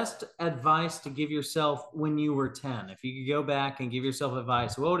 question: best advice to give yourself when you were 10. If you could go back and give yourself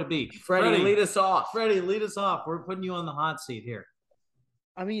advice, what would it be? Freddie, lead us off. Freddie, lead us off. We're putting you on the hot seat here.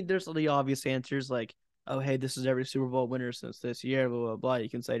 I mean, there's the obvious answers like, oh, hey, this is every Super Bowl winner since this year, blah, blah, blah. You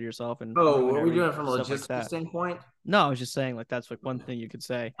can say to yourself. And are we doing it from a logistical standpoint? No, I was just saying, like, that's like one thing you could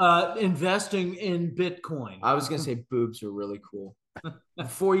say. Investing in Bitcoin. I was going to say boobs are really cool.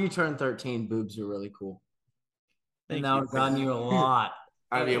 Before you turn 13, boobs are really cool. And that would have gotten you a lot.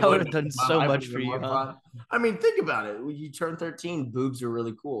 I mean, would have done so much for you. Huh? I mean, think about it. When you turn 13, boobs are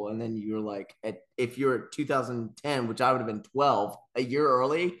really cool. And then you're like, if you're at 2010, which I would have been 12, a year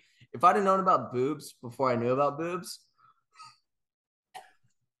early, if I'd have known about boobs before I knew about boobs,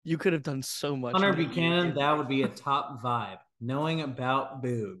 you could have done so much. Hunter Buchanan, that would be a top vibe. Knowing about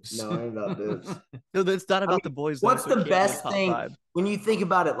boobs. Knowing about boobs. No, that's not about the boys. What's the best thing vibe. When you think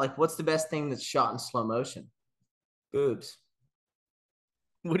about it? Like, what's the best thing that's shot in slow motion? Boobs.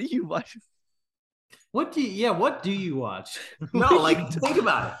 What do you watch? What do you watch? No, like think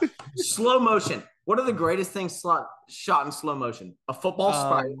about it. Slow motion. What are the greatest things shot in slow motion? A football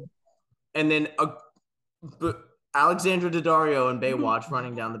sprite, and then Alexandra Daddario and Baywatch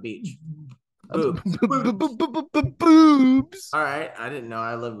running down the beach. Boobs. All right, I didn't know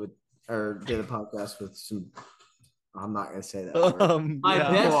I lived with or did a podcast with some. I'm not gonna say that word. I'm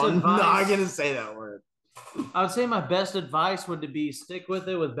not gonna say that word. I would say my best advice would be stick with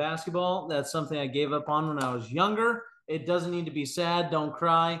it with basketball. That's something I gave up on when I was younger. It doesn't need to be sad. Don't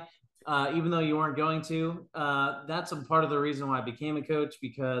cry, even though you weren't going to. That's a part of the reason why I became a coach,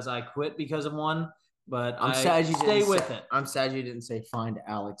 because I quit because of one. But I'm sad you stay with it. I'm sad you didn't say find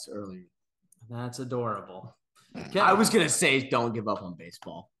Alex earlier. That's adorable. Okay. I was gonna say don't give up on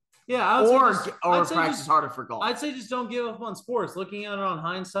baseball. Yeah, or practice harder for golf. I'd say just don't give up on sports. Looking at it on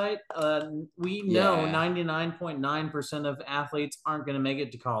hindsight, we know 99.9% of athletes aren't going to make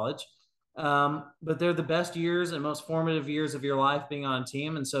it to college, but they're the best years and most formative years of your life being on a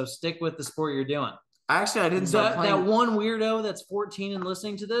team, and so stick with the sport you're doing. Actually, I didn't start playing. That one weirdo that's 14 and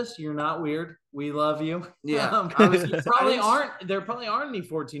listening to this, you're not weird. We love you. Yeah, there probably aren't any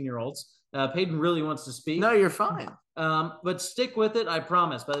 14-year-olds. Peyton really wants to speak. No, you're fine. But stick with it. I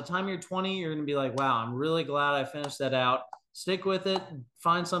promise. By the time you're 20, you're going to be like, wow, I'm really glad I finished that out. Stick with it.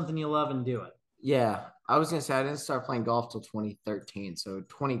 Find something you love and do it. Yeah. I was going to say, I didn't start playing golf till 2013. So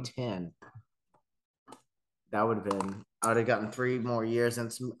 2010, I would have gotten 3 more years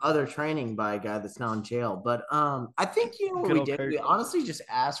and some other training by a guy that's now in jail. But I think, what we did? We honestly just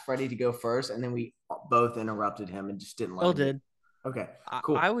asked Freddie to go first, and then we both interrupted him and just didn't let him. Did. Okay,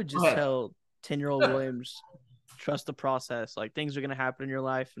 cool. I would just tell 10-year-old Williams, trust the process. Like, things are going to happen in your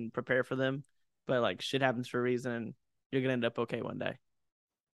life and prepare for them. But, like, shit happens for a reason, and you're going to end up okay one day.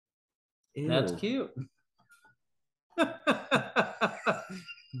 Ew. That's cute.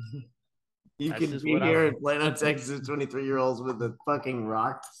 You can be here in Plano, Texas, 23-year-olds with a fucking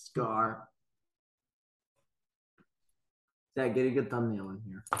rock scar. Zach, get a good thumbnail in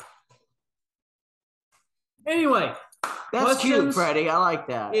here. Anyway. That's cute, Freddie. I like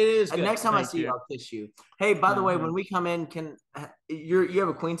that. It is good. Next time I see you, I'll kiss you. Hey, by the way, when we come in, you have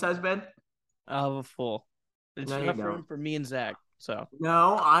a queen size bed? I have a full. It's enough room for me and Zach. So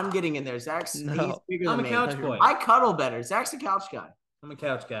no, I'm getting in there. Zach's he's bigger than me. I'm a couch boy. I cuddle better. Zach's a couch guy. I'm a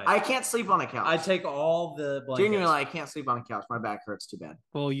couch guy. I can't sleep on a couch. I take all the blankets. Genuinely, I can't sleep on a couch. My back hurts too bad.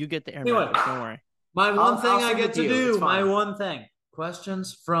 Well, you get the air mattress. Don't worry. My one thing I get to do. My one thing.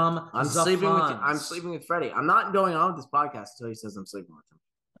 Questions from I'm sleeping with Freddie. I'm not going on with this podcast until he says I'm sleeping with him.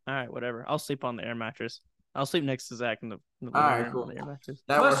 All right, whatever. I'll sleep on the air mattress. I'll sleep next to Zach in the all right, cool. on the air mattress.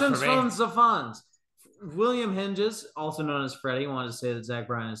 Questions from Zafans. William Hinges, also known as Freddie, wanted to say that Zach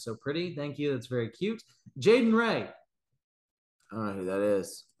Bryan is so pretty. Thank you. That's very cute. Jaden Ray. I don't know who that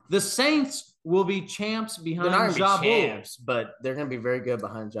is. The Saints will be champs They're behind not going to be Jabu. champs, but they're going to be very good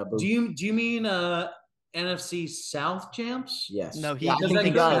behind Jabu. Do you mean NFC South champs? Yes. No, I think that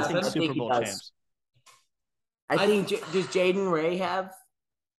he could does. happen. I think I Super think he Bowl does. champs. I think does Jaden Ray have?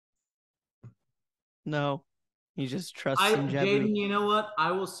 No, he just trusts in Jabu. Jaden, you know what?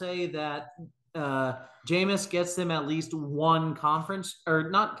 I will say that Jameis gets them at least one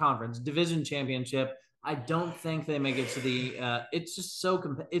division championship. I don't think they make it to the. It's just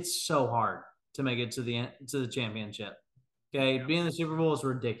it's so hard to make it to the championship. Okay, being in the Super Bowl is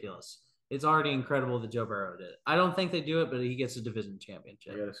ridiculous. It's already incredible that Joe Burrow did it. I don't think they do it, but he gets a division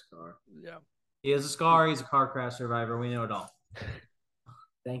championship. He got a scar. Yeah. He has a scar. He's a car crash survivor. We know it all.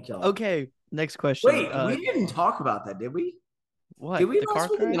 Thank y'all. Okay, next question. Wait, we didn't talk about that, did we? What? Did we the car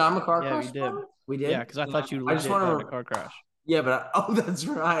crash? I'm a car Yeah, crash. we did. We did. Yeah, because I thought you I just legit want got in to a car crash. Yeah, but that's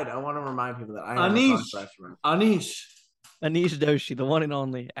right. I want to remind people that I am a car crash. Anish Doshi, the one and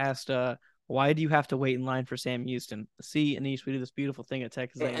only, asked, why do you have to wait in line for Sam Houston? See, Anish, we do this beautiful thing at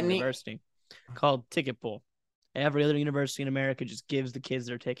Texas A&M University called Ticket Pull. Every other university in America just gives the kids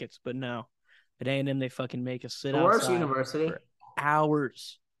their tickets, but no. At A&M, they fucking make us sit outside university for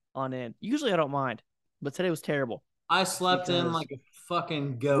hours on end. Usually I don't mind, but today was terrible. I slept in like a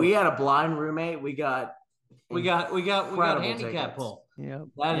fucking goat. We had a blind roommate. We got handicap pull. Yeah,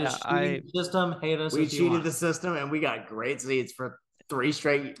 that is cheating system. Hate us. We cheated the system, and we got great seats for 2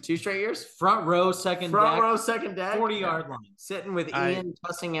 straight years. Front row, second deck, 40-yard line. Sitting with Ian,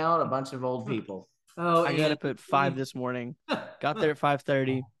 tussing out a bunch of old people. Oh, I got up at 5 this morning. Got there at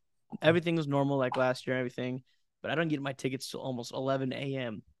 5:30. Everything was normal like last year and everything, but I don't get my tickets till almost 11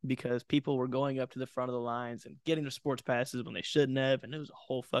 a.m. because people were going up to the front of the lines and getting their sports passes when they shouldn't have, and it was a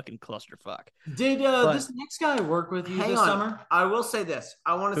whole fucking clusterfuck. Did this next guy work with you this summer? I will say this.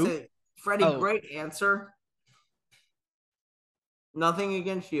 I want to say, Freddie, great answer. Nothing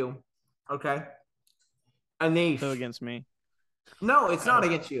against you. Okay. Anish. So against me. No, it's not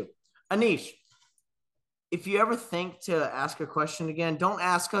against you. Anish, if you ever think to ask a question again, don't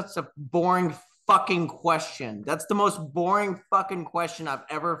ask us a boring fucking question. That's the most boring fucking question I've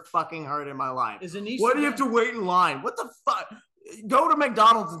ever fucking heard in my life. Why do you have to wait in line? What the fuck? Go to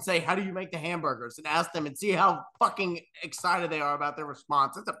McDonald's and say, how do you make the hamburgers? And ask them and see how fucking excited they are about their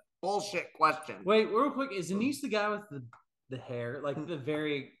response. It's a bullshit question. Wait, real quick. Is Anish the guy with the hair? Like the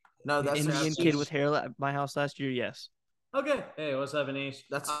very... No, that's the Indian kid with hair at my house last year, yes. Okay. Hey, what's up, Anish?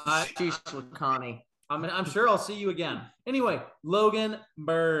 That's Sheesh with Connie. I'm sure I'll see you again. Anyway, Logan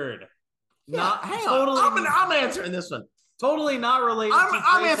Bird. Yeah, I'm answering this one. Totally not related.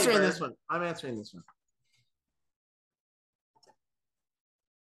 I'm answering this one. I'm answering this one.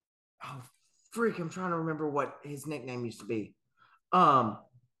 Oh, freak! I'm trying to remember what his nickname used to be.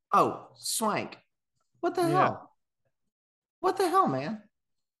 Swank. What the hell? What the hell, man?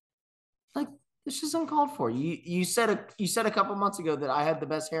 Like, this is uncalled for. You said a couple months ago that I had the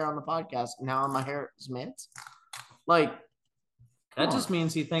best hair on the podcast, and now my hair is mids. Like, that just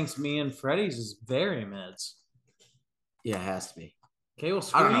means he thinks me and Freddy's is very mids. Yeah, it has to be. Okay, well,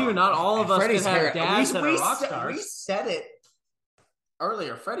 screw you. Not all of us could have dads that are rock stars. We said it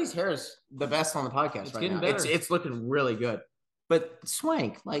earlier. Freddie's hair is the best on the podcast it's right getting now. Better. It's looking really good. But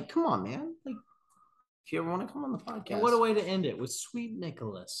Swank, like, come on, man. Like, if you ever want to come on the podcast. What a way to end it with sweet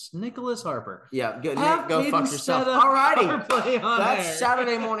Nicholas Harper. Yeah, good. Nick, go fuck yourself. All righty. That's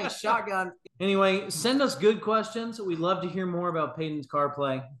Saturday morning shotgun. Anyway, send us good questions. We'd love to hear more about Peyton's car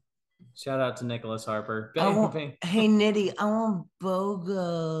play. Shout out to Nicholas Harper. Hey, Nitty, I want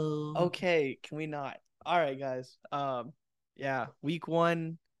BOGO. Okay, can we not? All right, guys. Week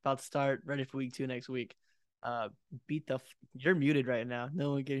 1 about to start. Ready for week 2 next week. You're muted right now.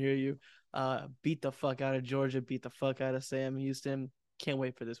 No one can hear you. Beat the fuck out of Georgia. Beat the fuck out of Sam Houston. Can't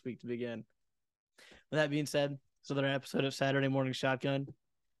wait for this week to begin. With that being said, it's another episode of Saturday Morning Shotgun.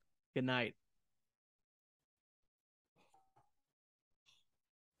 Good night.